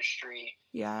hard industry.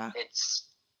 Yeah. It's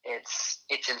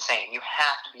insane. You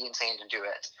have to be insane to do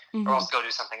it, or else go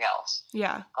do something else.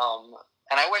 Yeah.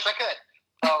 And I wish I could.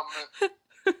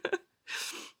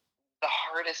 The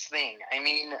hardest thing, I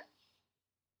mean,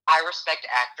 I respect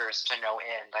actors to no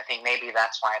end. I think maybe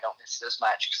that's why I don't miss it as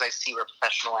much, because I see what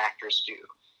professional actors do.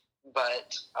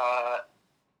 But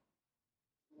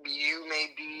you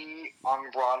may be on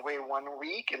Broadway one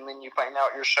week, and then you find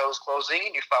out your show's closing,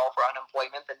 and you file for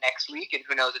unemployment the next week, and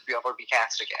who knows if you'll ever be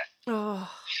cast again. Oh.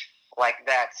 Like,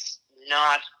 that's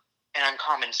not an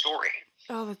uncommon story.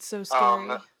 Oh, that's so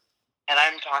scary. And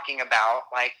I'm talking about,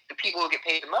 like, the people who get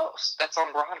paid the most. That's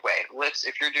on Broadway.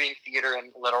 If you're doing theater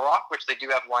in Little Rock, which they do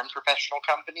have one professional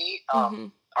company,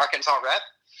 Arkansas Rep.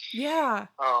 Yeah.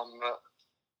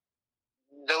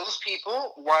 Those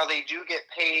people, while they do get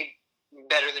paid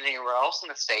better than anywhere else in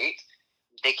the state,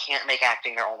 they can't make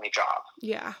acting their only job.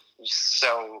 Yeah.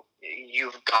 So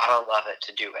you've got to love it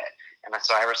to do it. And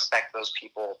so I respect those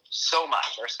people so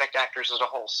much. I respect actors as a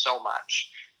whole so much.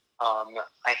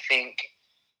 I think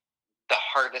the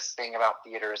hardest thing about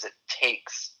theater is it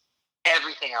takes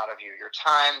everything out of you. Your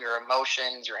time, your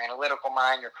emotions, your analytical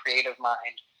mind, your creative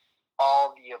mind,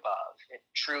 all the above. It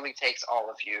truly takes all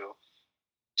of you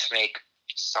to make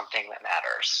something that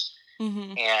matters.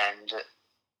 And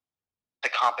the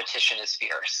competition is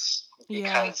fierce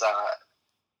because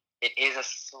it is a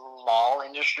small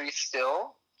industry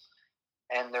still,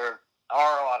 and there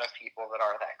are a lot of people that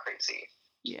are that crazy.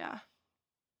 Yeah.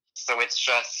 So it's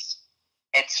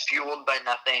fueled by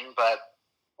nothing but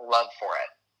love for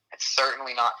it. It's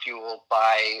certainly not fueled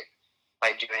by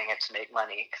doing it to make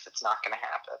money, because it's not going to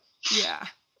happen. Yeah.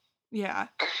 Yeah.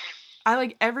 I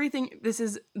like everything. This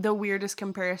is the weirdest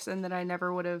comparison that I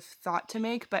never would have thought to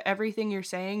make, but everything you're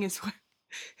saying is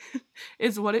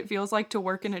what it feels like to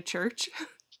work in a church.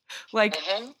 Like,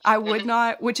 I would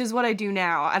not, which is what I do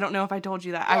now. I don't know if I told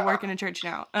you that. I work in a church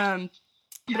now. But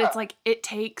it's like, it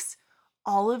takes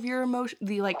all of your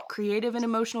the like creative and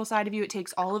emotional side of you. It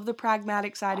takes all of the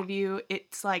pragmatic side of you.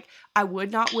 It's like, I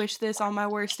would not wish this on my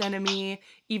worst enemy,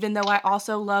 even though I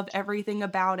also love everything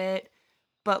about it.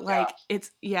 But like, it's,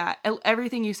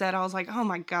 everything you said, I was like, oh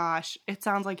my gosh, it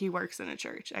sounds like he works in a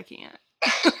church. I can't.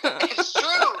 It's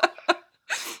true.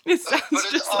 It sounds but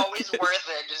it's just always like worth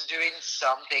it, just doing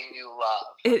something you love.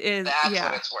 It is. That's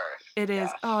what it's worth. It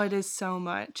is. Oh, it is so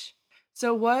much.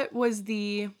 So what was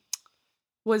there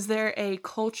a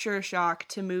culture shock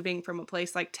to moving from a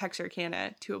place like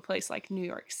Texarkana to a place like New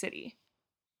York City?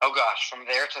 Oh gosh, from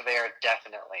there to there,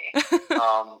 definitely.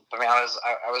 I mean, I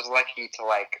was lucky to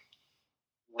like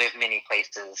live many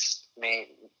places,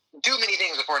 do many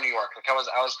things before New York. Like I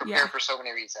was prepared for so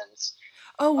many reasons.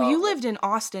 Oh, you lived in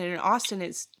Austin, and Austin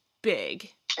is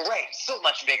big. Right, so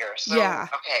much bigger. So, yeah.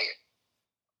 Okay,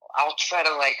 I'll try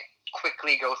to like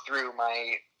quickly go through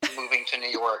my moving to New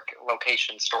York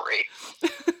location story.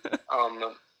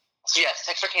 So yes,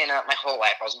 Texarkana, my whole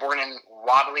life. I was born in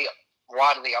Wadley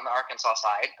on the Arkansas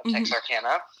side of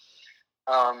Texarkana.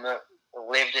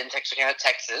 Lived in Texarkana,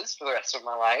 Texas for the rest of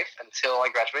my life until I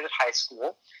graduated high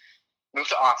school. Moved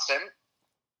to Austin,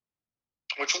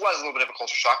 which was a little bit of a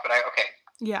culture shock, but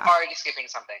already skipping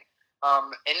something.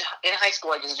 In high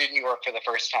school, I visited New York for the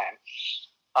first time.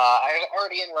 I was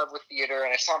already in love with theater,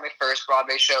 and I saw my first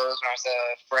Broadway shows when I was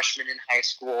a freshman in high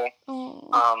school.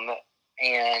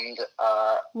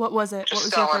 What was it? What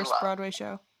was your first Broadway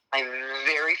show? My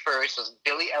very first was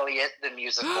Billy Elliot, the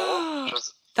musical, which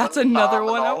was That's another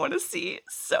one I want to see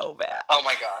so bad. Oh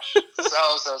my gosh.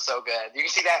 So good. You can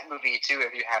see that movie too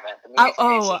if you haven't. The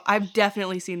movie's I've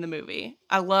definitely seen the movie.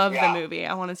 I love the movie.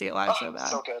 I want to see it live so bad.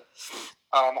 So good.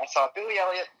 I saw Billy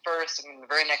Elliot first, and the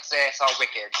very next day I saw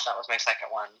Wicked. That was my second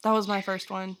one. That was my first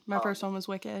one. My first one was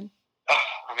Wicked. Oh,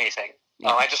 amazing.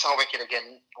 Yeah. I just saw Wicked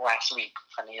again last week,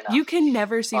 funny enough. You can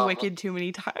never see Wicked too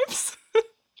many times.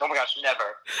 Oh my gosh,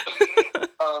 never.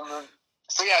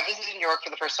 So I visited New York for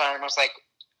the first time, and I was like,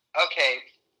 okay,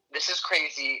 this is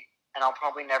crazy, and I'll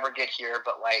probably never get here,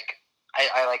 but like,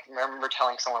 I like remember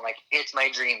telling someone like, it's my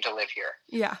dream to live here.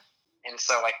 Yeah. And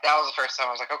so like, that was the first time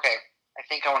I was like, okay, I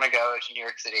think I want to go to New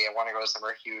York City. I want to go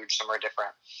somewhere huge, somewhere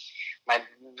different. My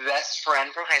best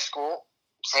friend from high school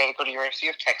decided to go to the University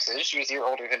of Texas. She was a year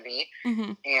older than me.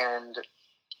 And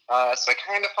So I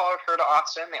kind of followed her to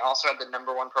Austin. They also had the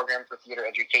 #1 program for theater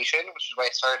education, which is why I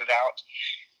started out.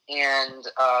 And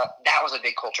that was a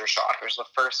big culture shock. It was the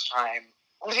first time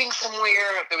living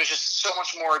somewhere that was just so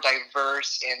much more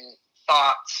diverse in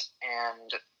thought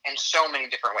and in so many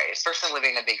different ways. First time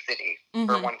living in a big city,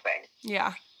 for one thing.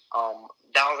 Yeah.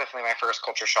 That was definitely my first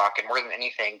culture shock, and more than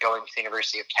anything, going to the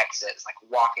University of Texas, like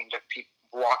walking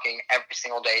every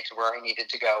single day to where I needed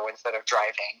to go instead of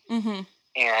driving,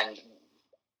 and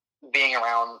being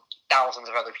around thousands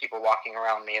of other people walking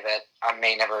around me that I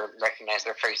may never recognize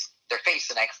their face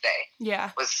the next day.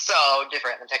 Yeah, was so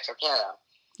different than Texarkana.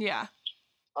 Yeah.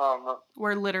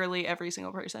 Where literally every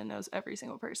single person knows every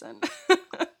single person.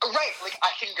 Right, like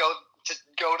I can go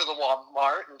to the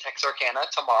Walmart in Texarkana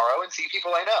tomorrow and see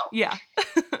people I know. Yeah.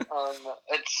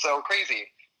 It's so crazy.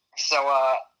 So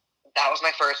that was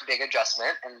my first big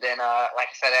adjustment, and then like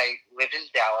I said, I lived in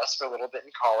Dallas for a little bit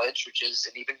in college, which is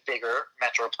an even bigger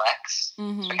metroplex. So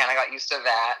I kind of got used to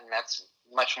that, and that's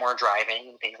much more driving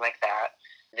and things like that.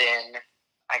 Then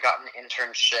I got an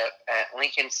internship at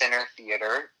Lincoln Center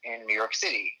Theater in New York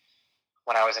City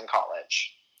when I was in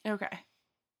college. Okay.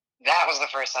 That was the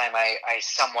first time I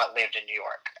somewhat lived in New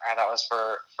York. That was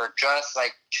for just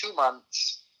like 2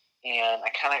 months, and I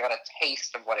kind of got a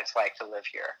taste of what it's like to live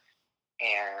here.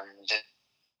 And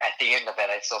at the end of it,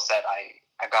 I still said,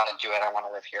 I got to do it. I want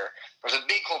to live here. There was a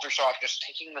big culture shock just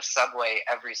taking the subway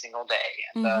every single day.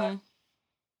 And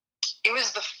it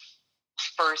was the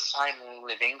first time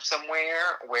living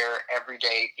somewhere where every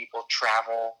day people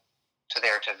travel to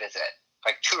there to visit.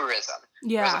 Like tourism.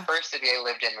 Yeah. It was the first city I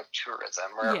lived in with tourism,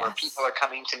 where people are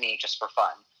coming to me just for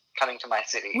fun, coming to my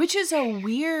city. Which is a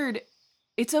weird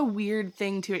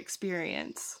thing to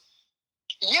experience.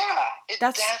 Yeah, it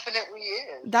definitely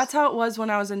is. That's how it was when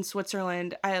I was in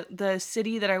Switzerland. The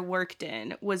city that I worked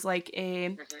in was like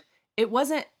it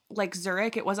wasn't like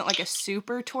Zurich, it wasn't like a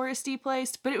super touristy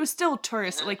place, but it was still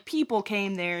tourist. Like people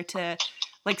came there to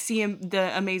like see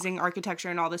the amazing architecture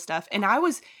and all this stuff. And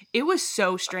it was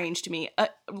so strange to me.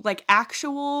 Like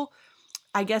actual,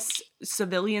 I guess,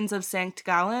 civilians of St.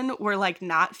 Gallen were like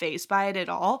not fazed by it at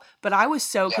all. But I was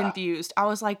so confused. I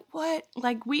was like, what?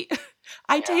 Like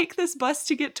I take this bus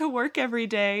to get to work every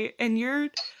day, and you're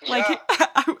like,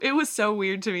 it was so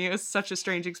weird to me. It was such a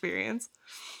strange experience.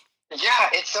 Yeah,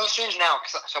 it's so strange now.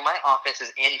 So my office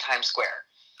is in Times Square.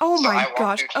 Oh my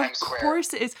gosh, of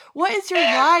course it is. What is your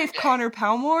life, Connor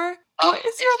Palmore? What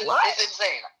is your life? It's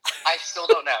insane. I still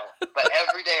don't know. But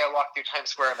every day I walk through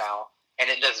Times Square now, and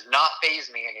it does not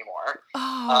faze me anymore.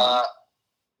 Oh.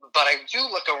 But I do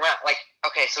look around. Like,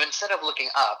 okay, so instead of looking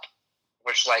up,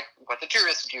 which like what the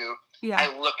tourists do,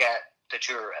 I look at the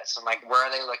tourists. I'm like, where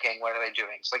are they looking? What are they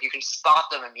doing? So like you can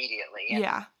spot them immediately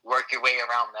and work your way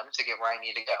around them to get where I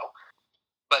need to go.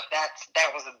 But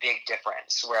that was a big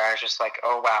difference, where I was just like,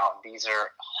 oh, wow, these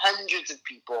are hundreds of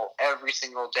people every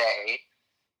single day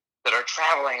that are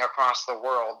traveling across the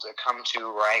world to come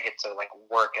to where I get to, like,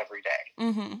 work every day.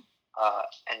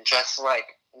 And just, like,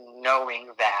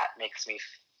 knowing that makes me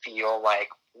feel like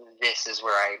this is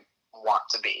where I want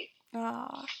to be.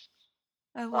 Oh,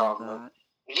 I love that.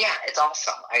 Yeah, it's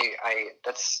awesome.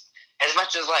 That's, as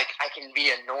much as, like, I can be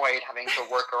annoyed having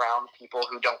to work around people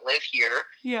who don't live here.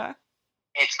 Yeah.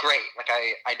 It's great. Like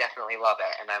I definitely love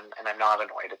it, and I'm not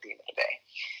annoyed at the end of the day.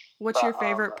 What's your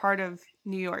favorite part of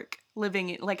New York?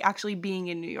 Actually being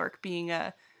in New York, being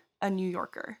a New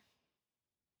Yorker.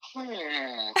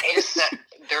 It is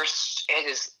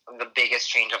the biggest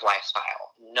change of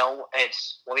lifestyle.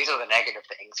 These are the negative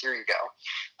things. Here you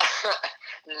go.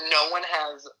 No one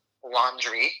has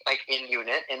laundry like in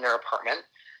unit in their apartment.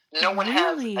 No one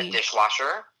has a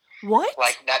dishwasher. What?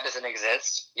 Like that doesn't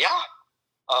exist. Yeah.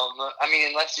 I mean,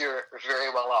 unless you're very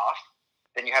well off,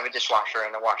 then you have a dishwasher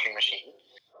and a washing machine.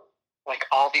 Like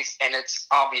all these, and it's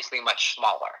obviously much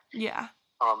smaller. Yeah.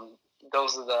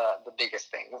 Those are the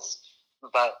biggest things.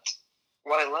 But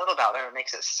what I love about it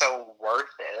makes it so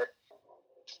worth it.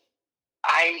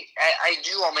 I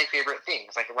do all my favorite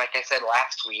things. Like I said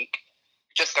last week,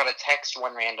 just got a text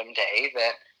one random day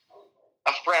that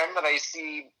a friend that I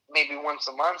see maybe once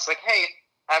a month's like, hey,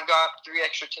 I've got 3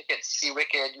 extra tickets to see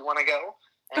Wicked. You want to go?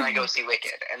 And I go see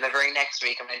Wicked. And the very next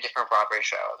week, I'm in a different Broadway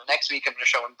show. The next week, I'm in a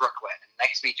show in Brooklyn. And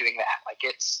next week, doing that. Like,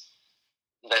 it's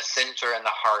the center and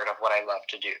the heart of what I love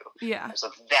to do. Yeah. And so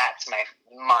that's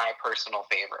my personal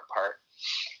favorite part.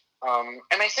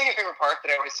 And my second favorite part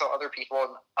that I always tell other people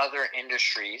in other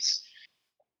industries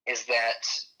is that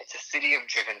it's a city of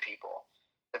driven people.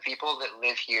 The people that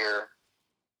live here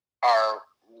are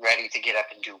ready to get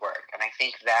up and do work. And I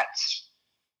think that's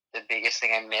the biggest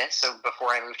thing I miss. So before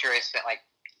I moved here, I spent like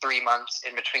 3 months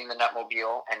in between the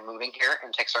Nutmobile and moving here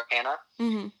in Texarkana.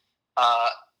 Mm-hmm.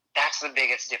 That's the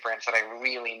biggest difference that I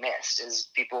really missed, is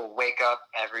people wake up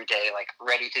every day like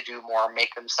ready to do more,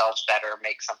 make themselves better,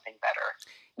 make something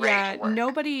better. Yeah,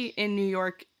 nobody in New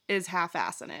York is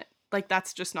half-assing it. Like,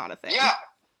 that's just not a thing. Yeah,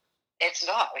 it's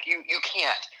not. Like, you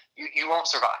can't. You won't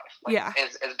survive. Like, yeah.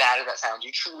 As bad as that sounds,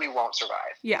 you truly won't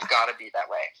survive. Yeah. You've got to be that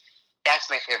way. That's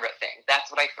my favorite thing.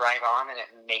 That's what I thrive on, and it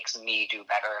makes me do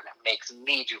better, and it makes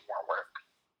me do more work.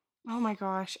 Oh my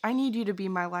gosh, I need you to be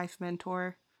my life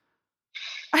mentor.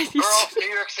 Girl, New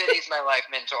York City's my life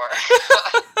mentor.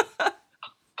 I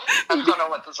don't know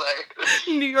what to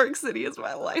say. New York City is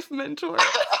my life mentor.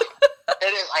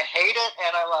 It is. I hate it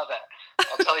and I love it.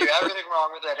 I'll tell you everything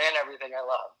wrong with it and everything I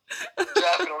love.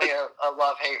 Definitely a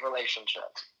love-hate relationship.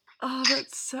 Oh,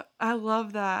 I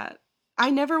love that. I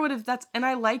never would have, and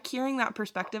I like hearing that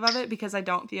perspective of it, because I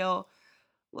don't feel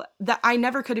that I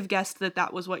never could have guessed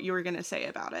that was what you were going to say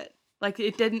about it. Like,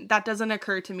 that doesn't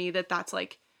occur to me that that's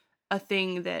like a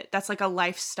thing that's like a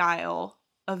lifestyle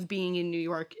of being in New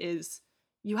York, is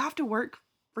you have to work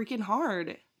freaking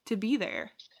hard to be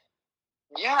there.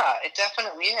 Yeah, it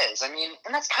definitely is. I mean,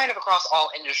 and that's kind of across all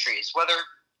industries. Whether,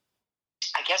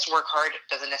 I guess, work hard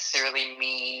doesn't necessarily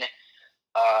mean,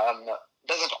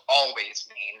 doesn't always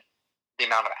mean the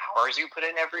amount of hours you put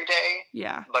in every day.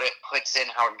 Yeah. But it puts in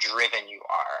how driven you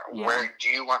are. Yeah. Where do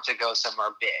you want to go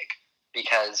somewhere big?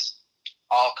 Because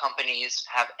all companies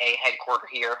have a headquarter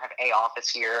here, have a office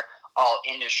here. All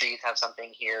industries have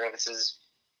something here. This is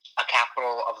a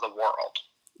capital of the world.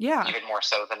 Yeah. Even more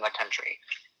so than the country.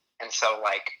 And so,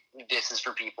 like, this is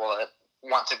for people that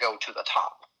want to go to the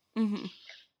top. Mm-hmm.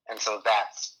 And so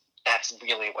that's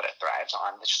really what it thrives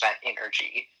on. It's just that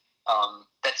energy.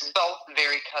 That's both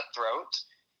very cutthroat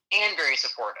and very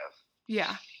supportive.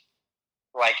 Yeah.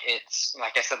 Like, it's,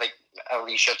 like I said, like,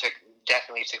 Alicia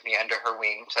definitely took me under her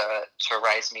wing to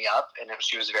rise me up, and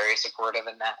she was very supportive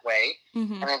in that way.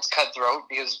 Mm-hmm. And it's cutthroat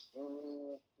because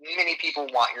many people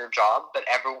want your job, but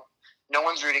no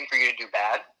one's rooting for you to do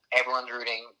bad. Everyone's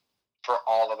rooting for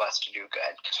all of us to do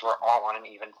good, because we're all on an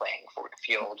even playing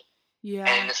field. Yeah.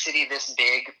 And in a city this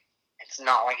big, it's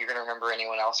not like you're going to remember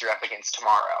anyone else you're up against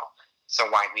tomorrow. So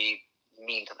why be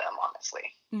mean to them, honestly?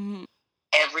 Mm-hmm.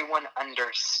 Everyone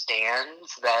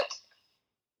understands that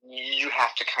you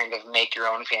have to kind of make your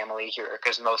own family here,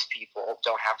 because most people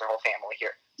don't have their whole family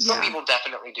here. Some people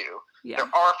definitely do. Yeah. There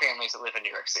are families that live in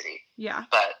New York City. Yeah.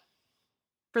 But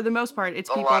for the most part,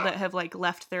 it's people that have, like,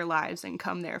 left their lives and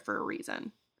come there for a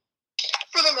reason.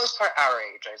 For the most part, our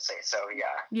age, I'd say so, yeah.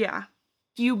 Yeah.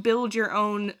 You build your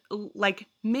own, like,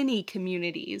 mini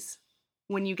communities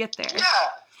when you get there.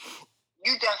 Yeah,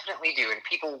 you definitely do, and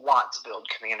people want to build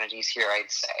communities here,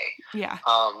 I'd say. Yeah.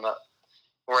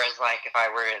 Whereas, like, if I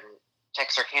were in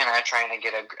Texarkana trying to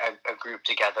get a group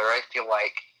together, I feel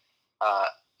like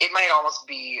it might almost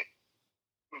be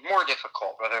more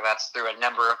difficult, whether that's through a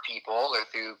number of people or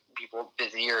through people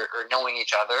busy or knowing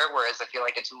each other, whereas I feel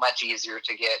like it's much easier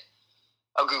to get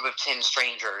a group of 10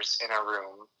 strangers in a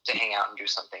room to hang out and do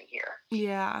something here.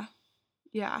 Yeah.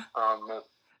 Yeah.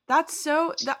 That's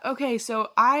so okay, so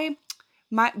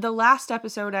the last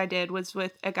episode I did was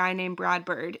with a guy named Brad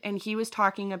Bird, and he was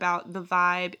talking about the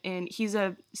vibe he's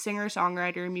a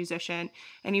singer-songwriter, musician,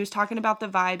 and he was talking about the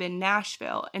vibe in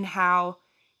Nashville and how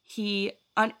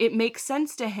it makes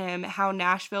sense to him how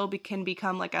Nashville can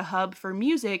become like a hub for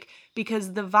music,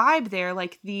 because the vibe there,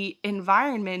 like the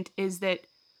environment, is that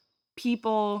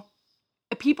people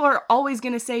are always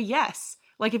going to say yes.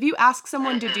 Like, if you ask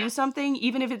someone to do something,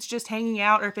 even if it's just hanging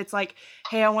out, or if it's like,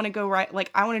 hey, I want to go I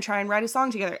want to try and write a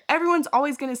song together, everyone's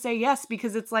always going to say yes,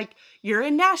 because it's like, you're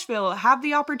in Nashville, have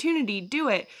the opportunity, do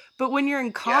it. But when you're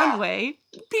in Conway,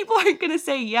 people aren't going to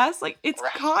say yes. Like, it's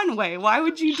Conway. Why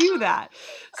would you do that?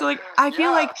 So, like, I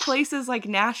feel like places like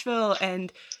Nashville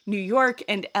and New York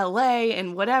and LA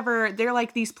and whatever, they're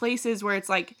like these places where it's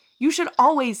like, you should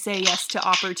always say yes to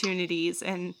opportunities.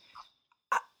 And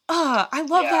I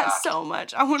love that so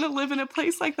much. I want to live in a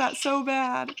place like that so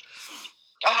bad.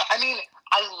 I mean,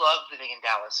 I love living in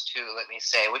Dallas too, let me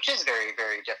say, which is very,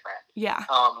 very different. Yeah.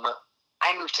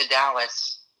 I moved to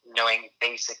Dallas knowing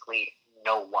basically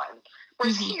no one.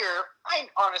 Whereas here, I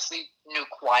honestly knew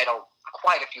quite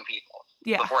a few people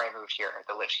before I moved here,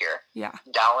 that lived here. Yeah.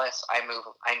 Dallas, I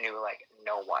knew like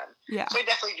no one. Yeah. So I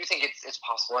definitely do think it's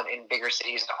possible in bigger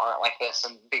cities that aren't like this,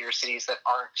 and bigger cities that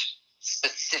aren't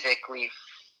specifically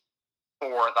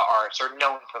for the arts, or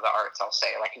known for the arts, I'll say,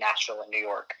 like Nashville and New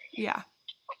York. Yeah.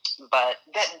 But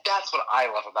that's what I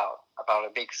love about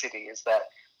a big city, is that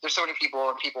there's so many people,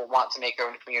 and people want to make their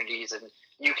own communities, and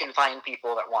you can find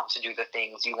people that want to do the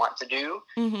things you want to do.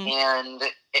 Mm-hmm. And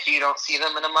if you don't see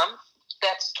them in a month,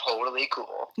 that's totally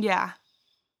cool. Yeah.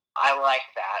 I like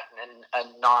that in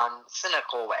a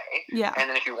non-cynical way. Yeah. And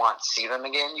then if you want to see them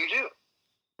again, you do.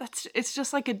 It's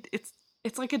just like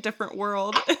it's like a different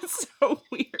world. It's so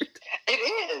weird. It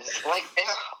is. Like,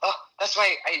 that's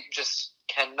why I just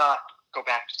cannot go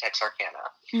back to Texarkana.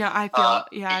 No, I feel,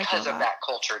 because of that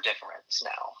culture difference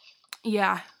now.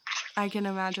 Yeah, I can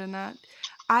imagine that.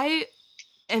 I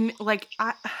am, like,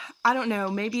 I don't know,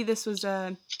 maybe this was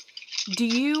do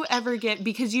you ever get,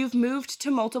 because you've moved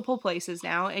to multiple places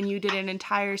now, and you did an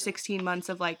entire 16 months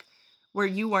of, like, where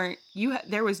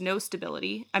there was no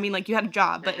stability. I mean, like, you had a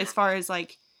job, but as far as,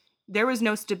 like, there was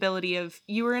no stability of,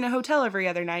 you were in a hotel every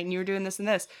other night, and you were doing this and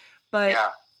this. But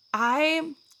yeah.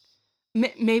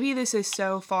 Maybe this is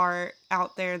so far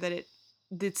out there that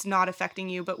it's not affecting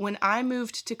you, but when I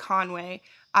moved to Conway,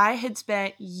 I had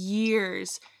spent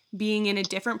years being in a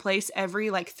different place every,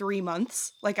 like, 3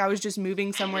 months. Like, I was just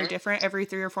moving somewhere different every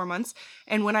 3 or 4 months.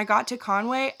 And when I got to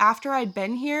Conway, after I'd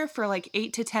been here for, like,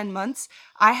 8 to 10 months,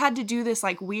 I had to do this,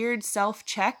 like, weird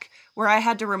self-check where I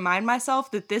had to remind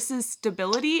myself that this is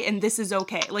stability and this is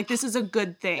okay. Like, this is a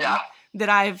good thing. Yeah. That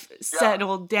I've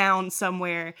settled down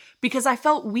somewhere, because I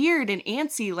felt weird and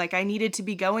antsy, like I needed to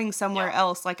be going somewhere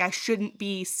else, like I shouldn't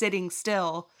be sitting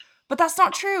still. But that's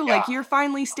not true. Like, you're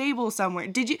finally stable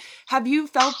somewhere. Have you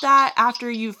felt that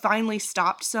after you finally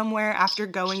stopped somewhere, after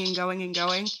going and going and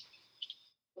going?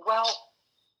 Well,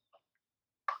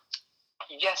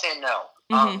 yes and no.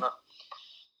 Mm-hmm.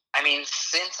 I mean,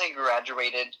 since I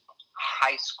graduated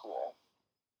high school,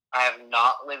 I have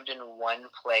not lived in one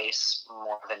place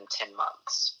more than 10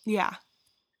 months. Yeah.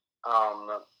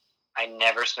 I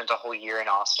never spent a whole year in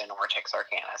Austin or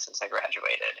Texarkana since I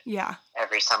graduated. Yeah.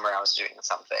 Every summer I was doing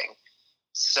something.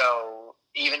 So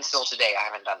even still today, I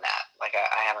haven't done that. Like,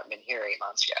 I haven't been here 8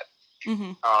 months yet.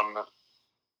 Mm-hmm.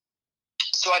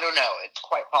 So I don't know. It's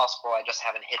quite possible I just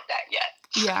haven't hit that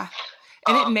yet. Yeah.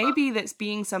 And it may be that's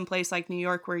being someplace like New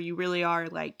York where you really are,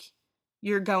 like,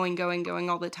 you're going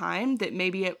all the time, that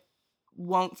maybe it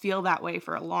won't feel that way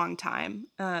for a long time.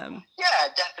 Yeah,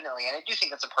 definitely. And I do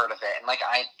think that's a part of it. And, like,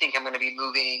 I think I'm going to be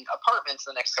moving apartments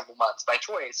in the next couple months by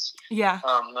choice. Yeah.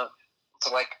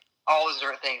 So, like, all those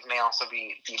different things may also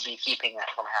be keeping that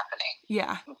from happening.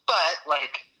 Yeah. But,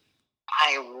 like,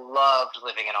 I loved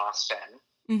living in Austin.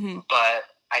 Mm-hmm. But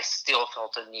I still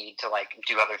felt a need to, like,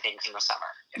 do other things in the summer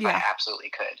if I absolutely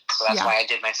could. So that's why I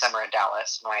did my summer in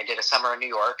Dallas. And I did a summer in New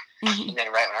York. Mm-hmm. And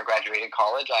then right when I graduated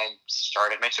college, I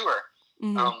started my tour.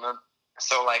 Mm-hmm.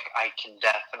 So, like, I can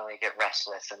definitely get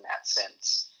restless in that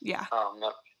sense. Yeah.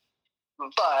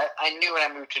 But I knew when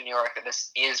I moved to New York that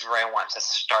this is where I want to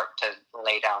start to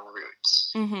lay down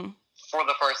roots. Mm-hmm. For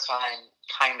the first time,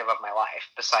 kind of my life,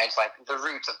 besides, like, the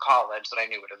roots of college that I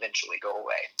knew would eventually go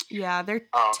away. Yeah, they're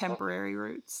temporary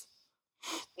roots.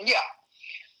 Yeah.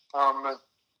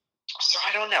 So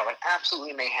I don't know. It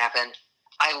absolutely may happen.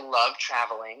 I love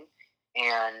traveling,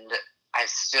 and I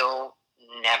still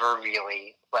never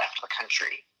really left the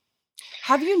country.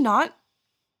 Have you not?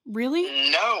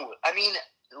 Really? No. I mean,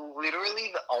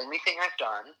 literally the only thing I've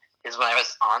done is when I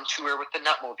was on tour with the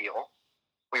Nutmobile.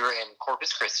 We were in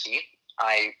Corpus Christi.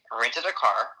 I rented a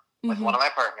car with one of my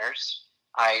partners.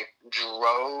 I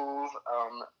drove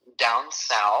down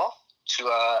south to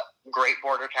a great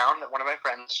border town that one of my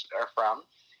friends are from,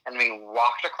 and we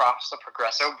walked across the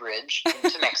Progreso Bridge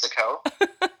into Mexico.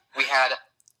 We had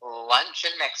lunch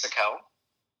in Mexico.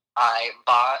 I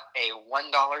bought a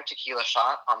 $1 tequila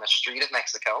shot on the street of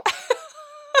Mexico.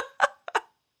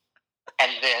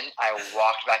 And then I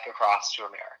walked back across to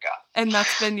America. And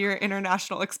that's been your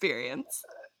international experience.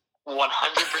 100% of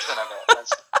it.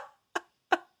 That's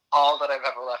all that I've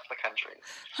ever left the country.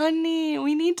 Honey,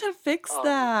 we need to fix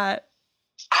that.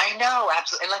 I know,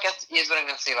 absolutely. And, like, that is what I'm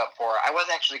going to save up for. I was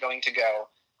actually going to go.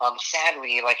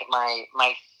 Sadly, like, my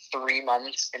 3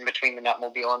 months in between the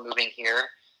Nutmobile and moving here,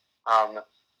 I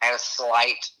had a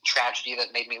slight tragedy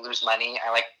that made me lose money.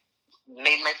 I, like,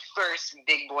 made my first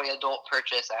big boy adult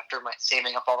purchase after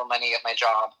saving up all the money of my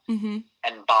job, and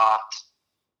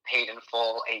paid in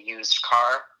full a used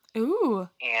car. Ooh.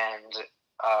 And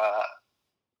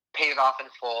paid it off in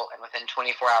full, and within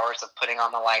 24 hours of putting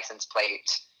on the license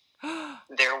plate,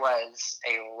 there was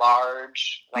a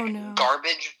large, like,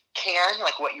 garbage can,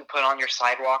 like what you put on your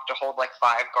sidewalk to hold, like,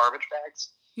 5 garbage bags.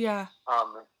 Yeah.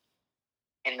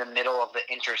 In the middle of the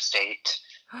interstate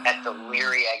at the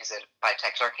Leary exit by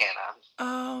Texarkana.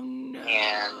 Oh, no.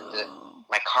 And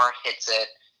my car hits it,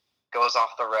 goes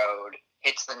off the road,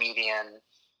 hits the median,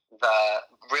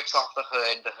 rips off the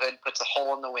hood puts a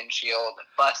hole in the windshield,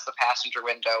 busts the passenger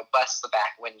window, busts the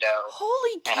back window.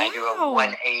 Holy cow. And I do a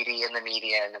 180 in the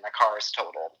median, and the car is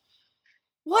totaled.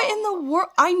 What in the world?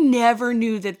 I never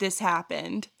knew that this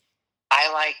happened.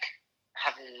 I,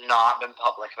 have not been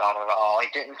public about it at all. I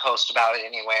didn't post about it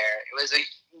anywhere. It was a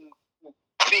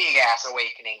big-ass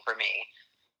awakening for me.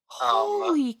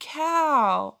 Holy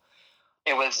cow.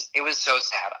 It was so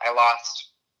sad. I lost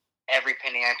every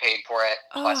penny I paid for it,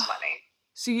 plus money.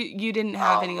 So you didn't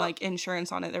have any,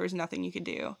 insurance on it? There was nothing you could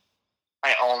do?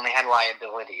 I only had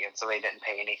liability, and so they didn't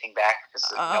pay anything back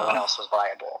because no one else was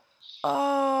liable.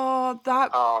 Oh,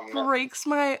 that breaks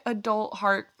my adult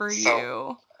heart for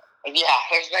you. Yeah,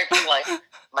 there's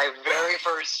my very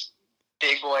first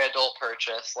big boy adult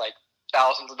purchase,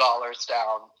 thousands of dollars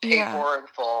down, paid for in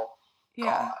full,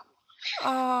 gone.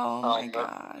 Oh my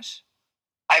gosh.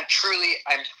 I'm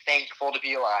thankful to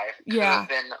be alive. Could have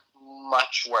been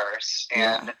much worse,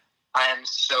 and I am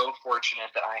so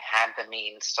fortunate that I had the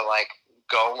means to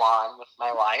go on with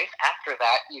my life after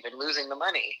that, even losing the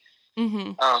money.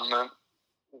 Mm-hmm.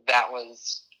 That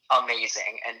was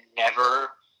amazing, and never,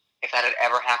 if that had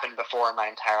ever happened before in my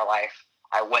entire life,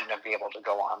 I wouldn't have been able to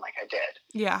go on like I did.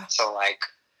 Yeah. So,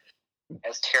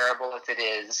 as terrible as it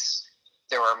is,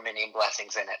 there were many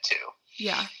blessings in it, too.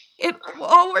 Yeah. It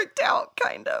all worked out,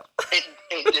 kind of.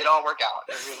 It did all work out.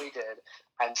 It really did.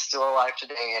 I'm still alive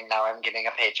today, and now I'm getting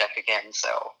a paycheck again,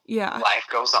 so life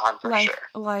goes on for sure.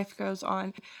 Life goes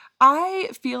on.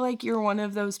 I feel like you're one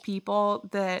of those people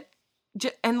that,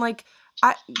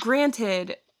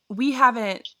 granted, we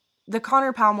haven't, the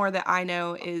Connor Palmore that I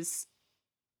know is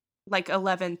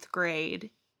 11th grade,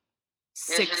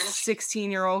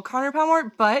 16-year-old Connor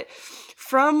Palmore, but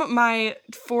from my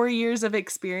 4 years of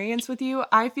experience with you,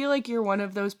 I feel like you're one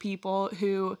of those people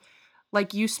who,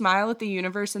 you smile at the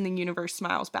universe and the universe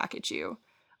smiles back at you.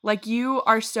 You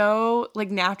are so,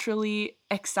 naturally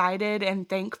excited and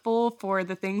thankful for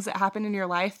the things that happen in your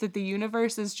life that the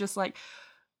universe is just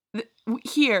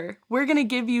here, we're going to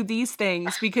give you these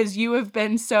things because you have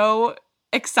been so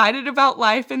excited about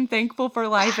life and thankful for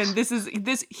life, and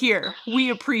this here, we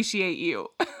appreciate you.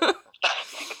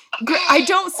 I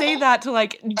don't say that to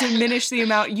diminish the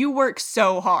amount you work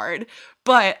so hard,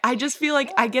 but I just feel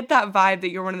like I get that vibe that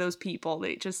you're one of those people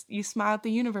that you smile at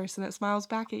the universe and it smiles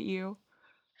back at you.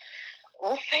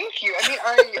 Well, thank you. I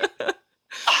mean,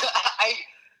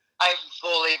 I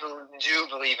fully do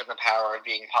believe in the power of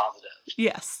being positive.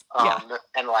 Yes.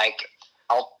 And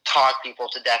I'll talk people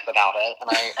to death about it, and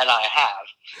I have.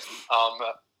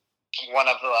 One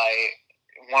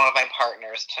of my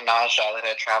partners, Tanaja, that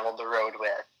I traveled the road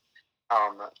with,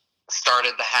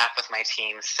 started the half with my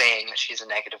team saying that she's a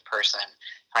negative person.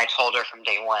 And I told her from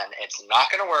day one, it's not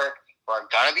going to work. We're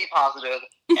going to be positive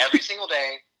every single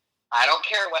day. I don't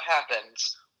care what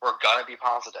happens. We're going to be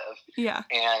positive. Yeah.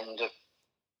 And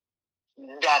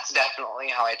that's definitely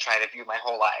how I try to view my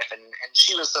whole life. And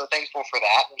she was so thankful for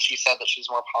that. And she said that she's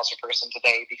a more positive person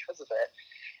today because of it.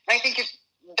 And I think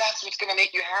that's what's going to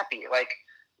make you happy.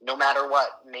 No matter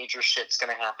what, major shit's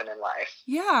going to happen in life.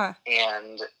 Yeah.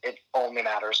 And it only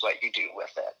matters what you do with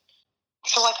it.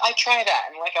 So, I try that.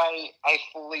 And, I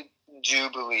fully do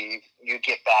believe you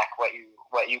get back what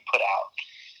you put out.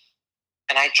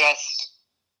 And I just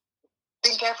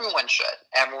think everyone should.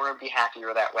 Everyone would be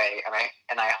happier that way.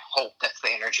 And I hope that's the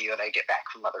energy that I get back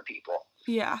from other people.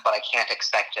 Yeah. But I can't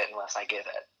expect it unless I give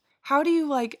it. How do you,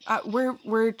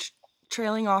 we're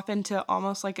trailing off into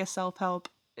almost a self-help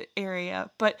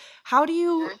area, but how do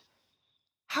you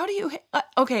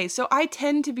okay, so I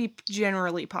tend to be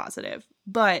generally positive,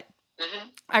 but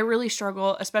I really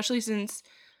struggle, especially since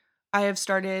I have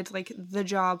started the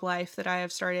job life that I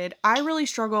have started. I really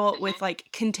struggle with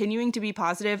continuing to be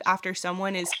positive after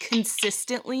someone is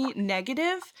consistently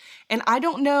negative, and I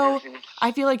don't know,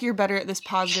 I feel like you're better at this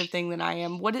positive thing than I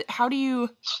am. How do you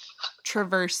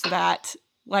traverse that,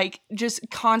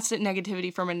 just constant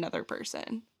negativity from another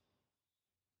person?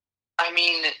 I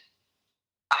mean,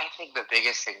 I think the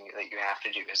biggest thing that you have to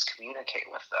do is communicate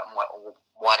with them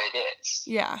what it is.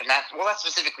 Yeah. And that's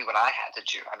specifically what I had to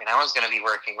do. I mean, I was going to be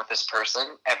working with this person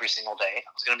every single day. I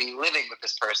was going to be living with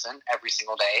this person every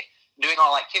single day, doing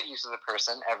all activities with the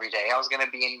person every day. I was going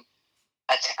to be in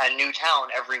a new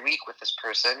town every week with this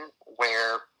person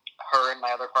where her and my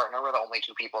other partner were the only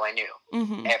two people I knew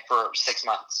for 6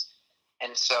 months.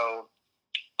 And so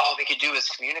all we could do is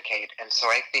communicate. And so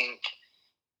I think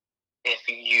if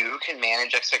you can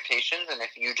manage expectations and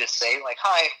if you just say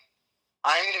hi,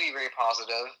 I'm going to be very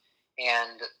positive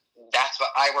and that's what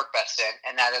I work best in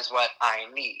and that is what I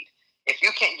need. If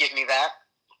you can't give me that,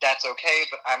 that's okay,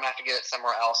 but I'm going to have to get it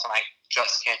somewhere else, and I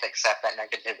just can't accept that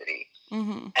negativity.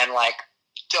 Mm-hmm. And, like,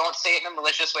 don't say it in a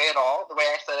malicious way at all. The way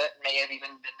I said it may have even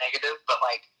been negative, but,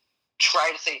 like,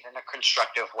 try to say it in a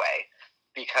constructive way,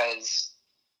 because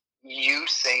you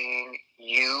saying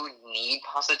you need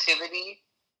positivity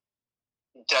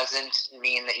doesn't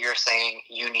mean that you're saying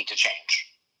you need to change.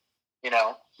 You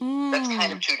know? That's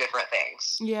kind of two different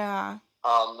things. Yeah.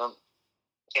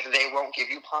 If they won't give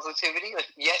you positivity, like,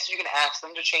 yes, you can ask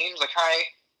them to change. Like, hi,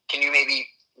 can you maybe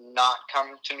not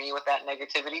come to me with that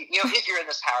negativity? You know, if you're in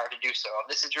this power to do so. If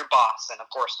this is your boss, then of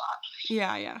course not.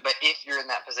 Yeah. But if you're in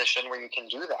that position where you can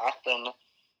do that, then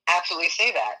absolutely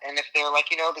say that. And if they're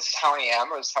like, you know, this is how I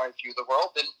am, or this is how I view the world,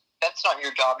 then that's not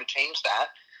your job to change that.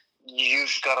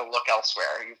 You've got to look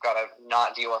elsewhere. You've got to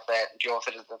not deal with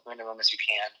it as the minimum as you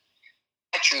can.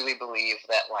 I truly believe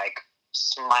that, like,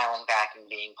 smiling back and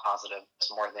being positive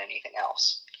is more than anything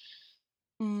else.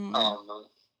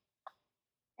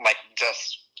 Like,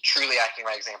 just truly acting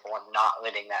by example and not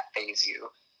letting that phase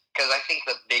you. Because I think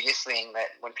the biggest thing that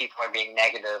when people are being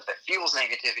negative, that fuels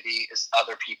negativity, is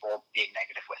other people being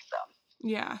negative with them.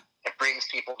 Yeah. It brings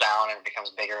people down and it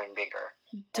becomes bigger and bigger.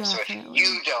 And so if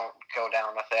you don't go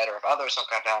down with it, or if others don't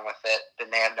go down with it, then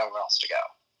they have nowhere else to go.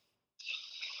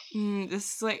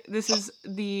 This is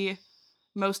the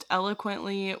most eloquent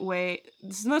way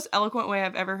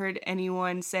I've ever heard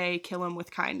anyone say kill him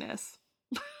with kindness.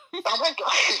 Oh my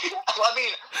god. Well, I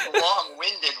mean,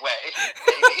 long-winded way,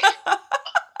 maybe.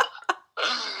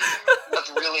 That's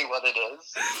really what it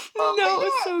is.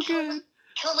 It's so good.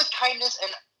 Kill him with kindness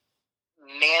and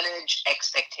manage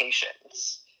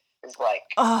expectations is, like,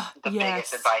 the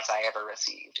biggest advice I ever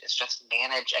received. Is just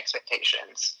manage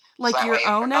expectations. Like, so your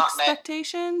own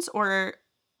expectations, or,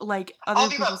 like, other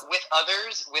people's? With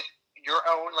others, with your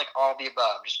own, like, all the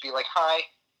above. Just be like, hi,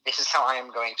 this is how I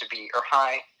am going to be. Or,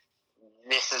 hi,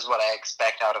 this is what I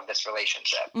expect out of this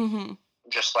relationship. Mm-hmm.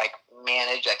 Just, like,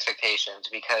 manage expectations,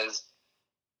 because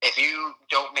if you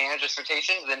don't manage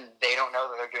expectations, then they don't know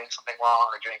that they're doing something wrong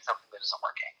or doing something that isn't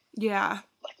working. Yeah.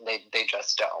 Like, they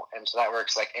just don't. And so that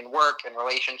works, like, in work and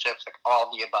relationships, like, all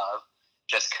the above.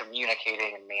 Just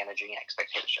communicating and managing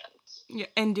expectations. Yeah,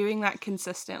 and doing that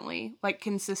consistently. Like,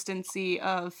 consistency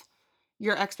of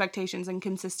your expectations and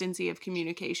consistency of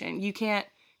communication. You can't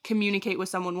communicate with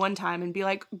someone one time and be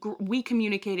like, we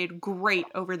communicated great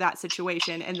over that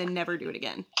situation, and then never do it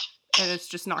again. And it's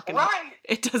just not gonna, right.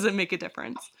 It doesn't make a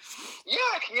difference.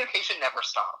 Yeah, communication never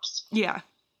stops. Yeah.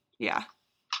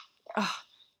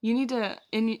 You need to,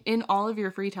 in all of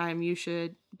your free time, you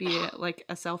should be like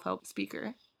a self-help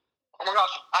speaker. Oh my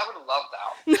gosh, I would love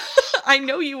that. I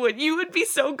know you would. You would be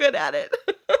so good at it.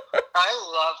 I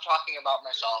love talking about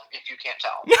myself, if you can't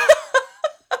tell.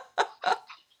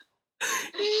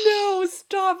 No,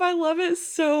 stop. I love it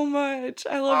so much.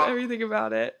 I love everything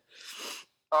about it.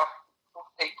 Oh, well,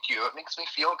 thank you. It makes me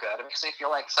feel good. It makes me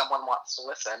feel like someone wants to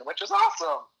listen, which is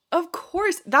awesome. Of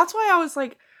course. That's why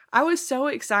I was so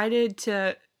excited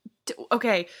to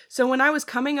okay, so when I was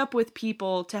coming up with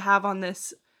people to have on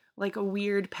this, like, a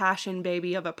weird passion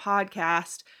baby of a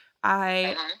podcast,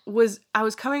 I was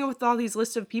coming up with all these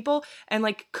lists of people, and,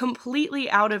 like, completely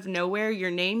out of nowhere,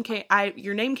 your name came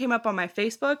up on my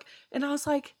Facebook, and I was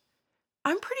like,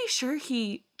 I'm pretty sure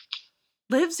he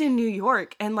lives in New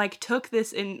York, and, like, took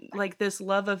this in, like, this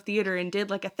love of theater and did,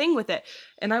 like, a thing with it.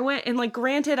 And I went and, like,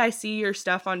 granted, I see your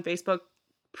stuff on Facebook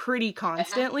pretty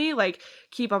constantly, like,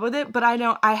 keep up with it, but it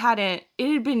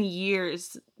had been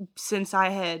years since I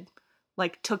had,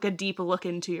 like, took a deep look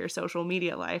into your social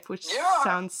media life, which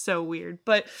sounds so weird,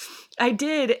 but I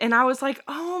did, and I was like,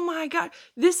 oh my god,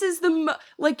 this is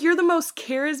you're the most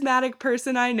charismatic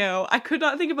person I know. I could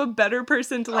not think of a better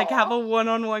person to, like, have a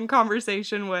one-on-one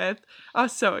conversation with. I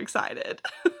was so excited.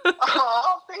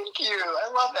 Oh, thank you. I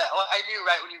love that. Well, I knew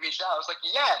right when you reached out. I was like,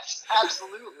 yes,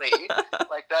 absolutely.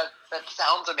 Like, that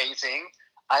sounds amazing.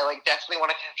 I, like, definitely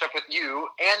want to catch up with you,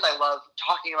 and I love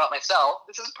talking about myself.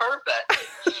 This is perfect.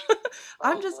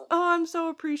 I'm so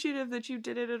appreciative that you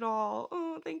did it at all.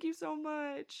 Oh, thank you so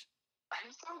much.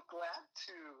 I'm so glad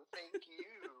to. Thank you.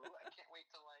 I can't wait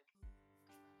to,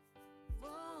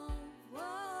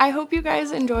 I hope you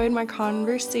guys enjoyed my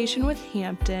conversation with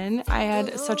Hampton. I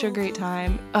had such a great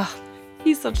time.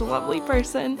 He's such a lovely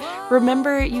person.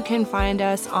 Remember, you can find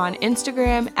us on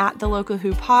Instagram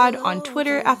 @TheLocalWhoPod, on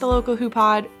Twitter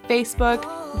 @TheLocalWhoPod, Facebook,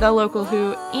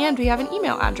 TheLocalWho, and we have an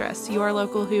email address,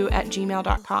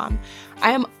 yourlocalwho@gmail.com.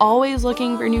 I am always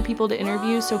looking for new people to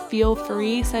interview, so feel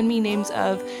free, send me names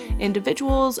of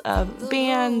individuals, of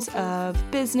bands, of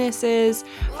businesses.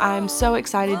 I'm so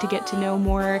excited to get to know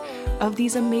more of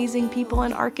these amazing people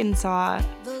in Arkansas.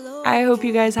 I hope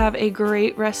you guys have a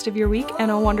great rest of your week and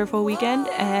a wonderful weekend,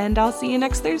 and I'll see you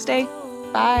next Thursday.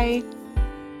 Bye.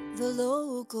 The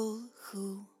local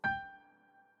Who.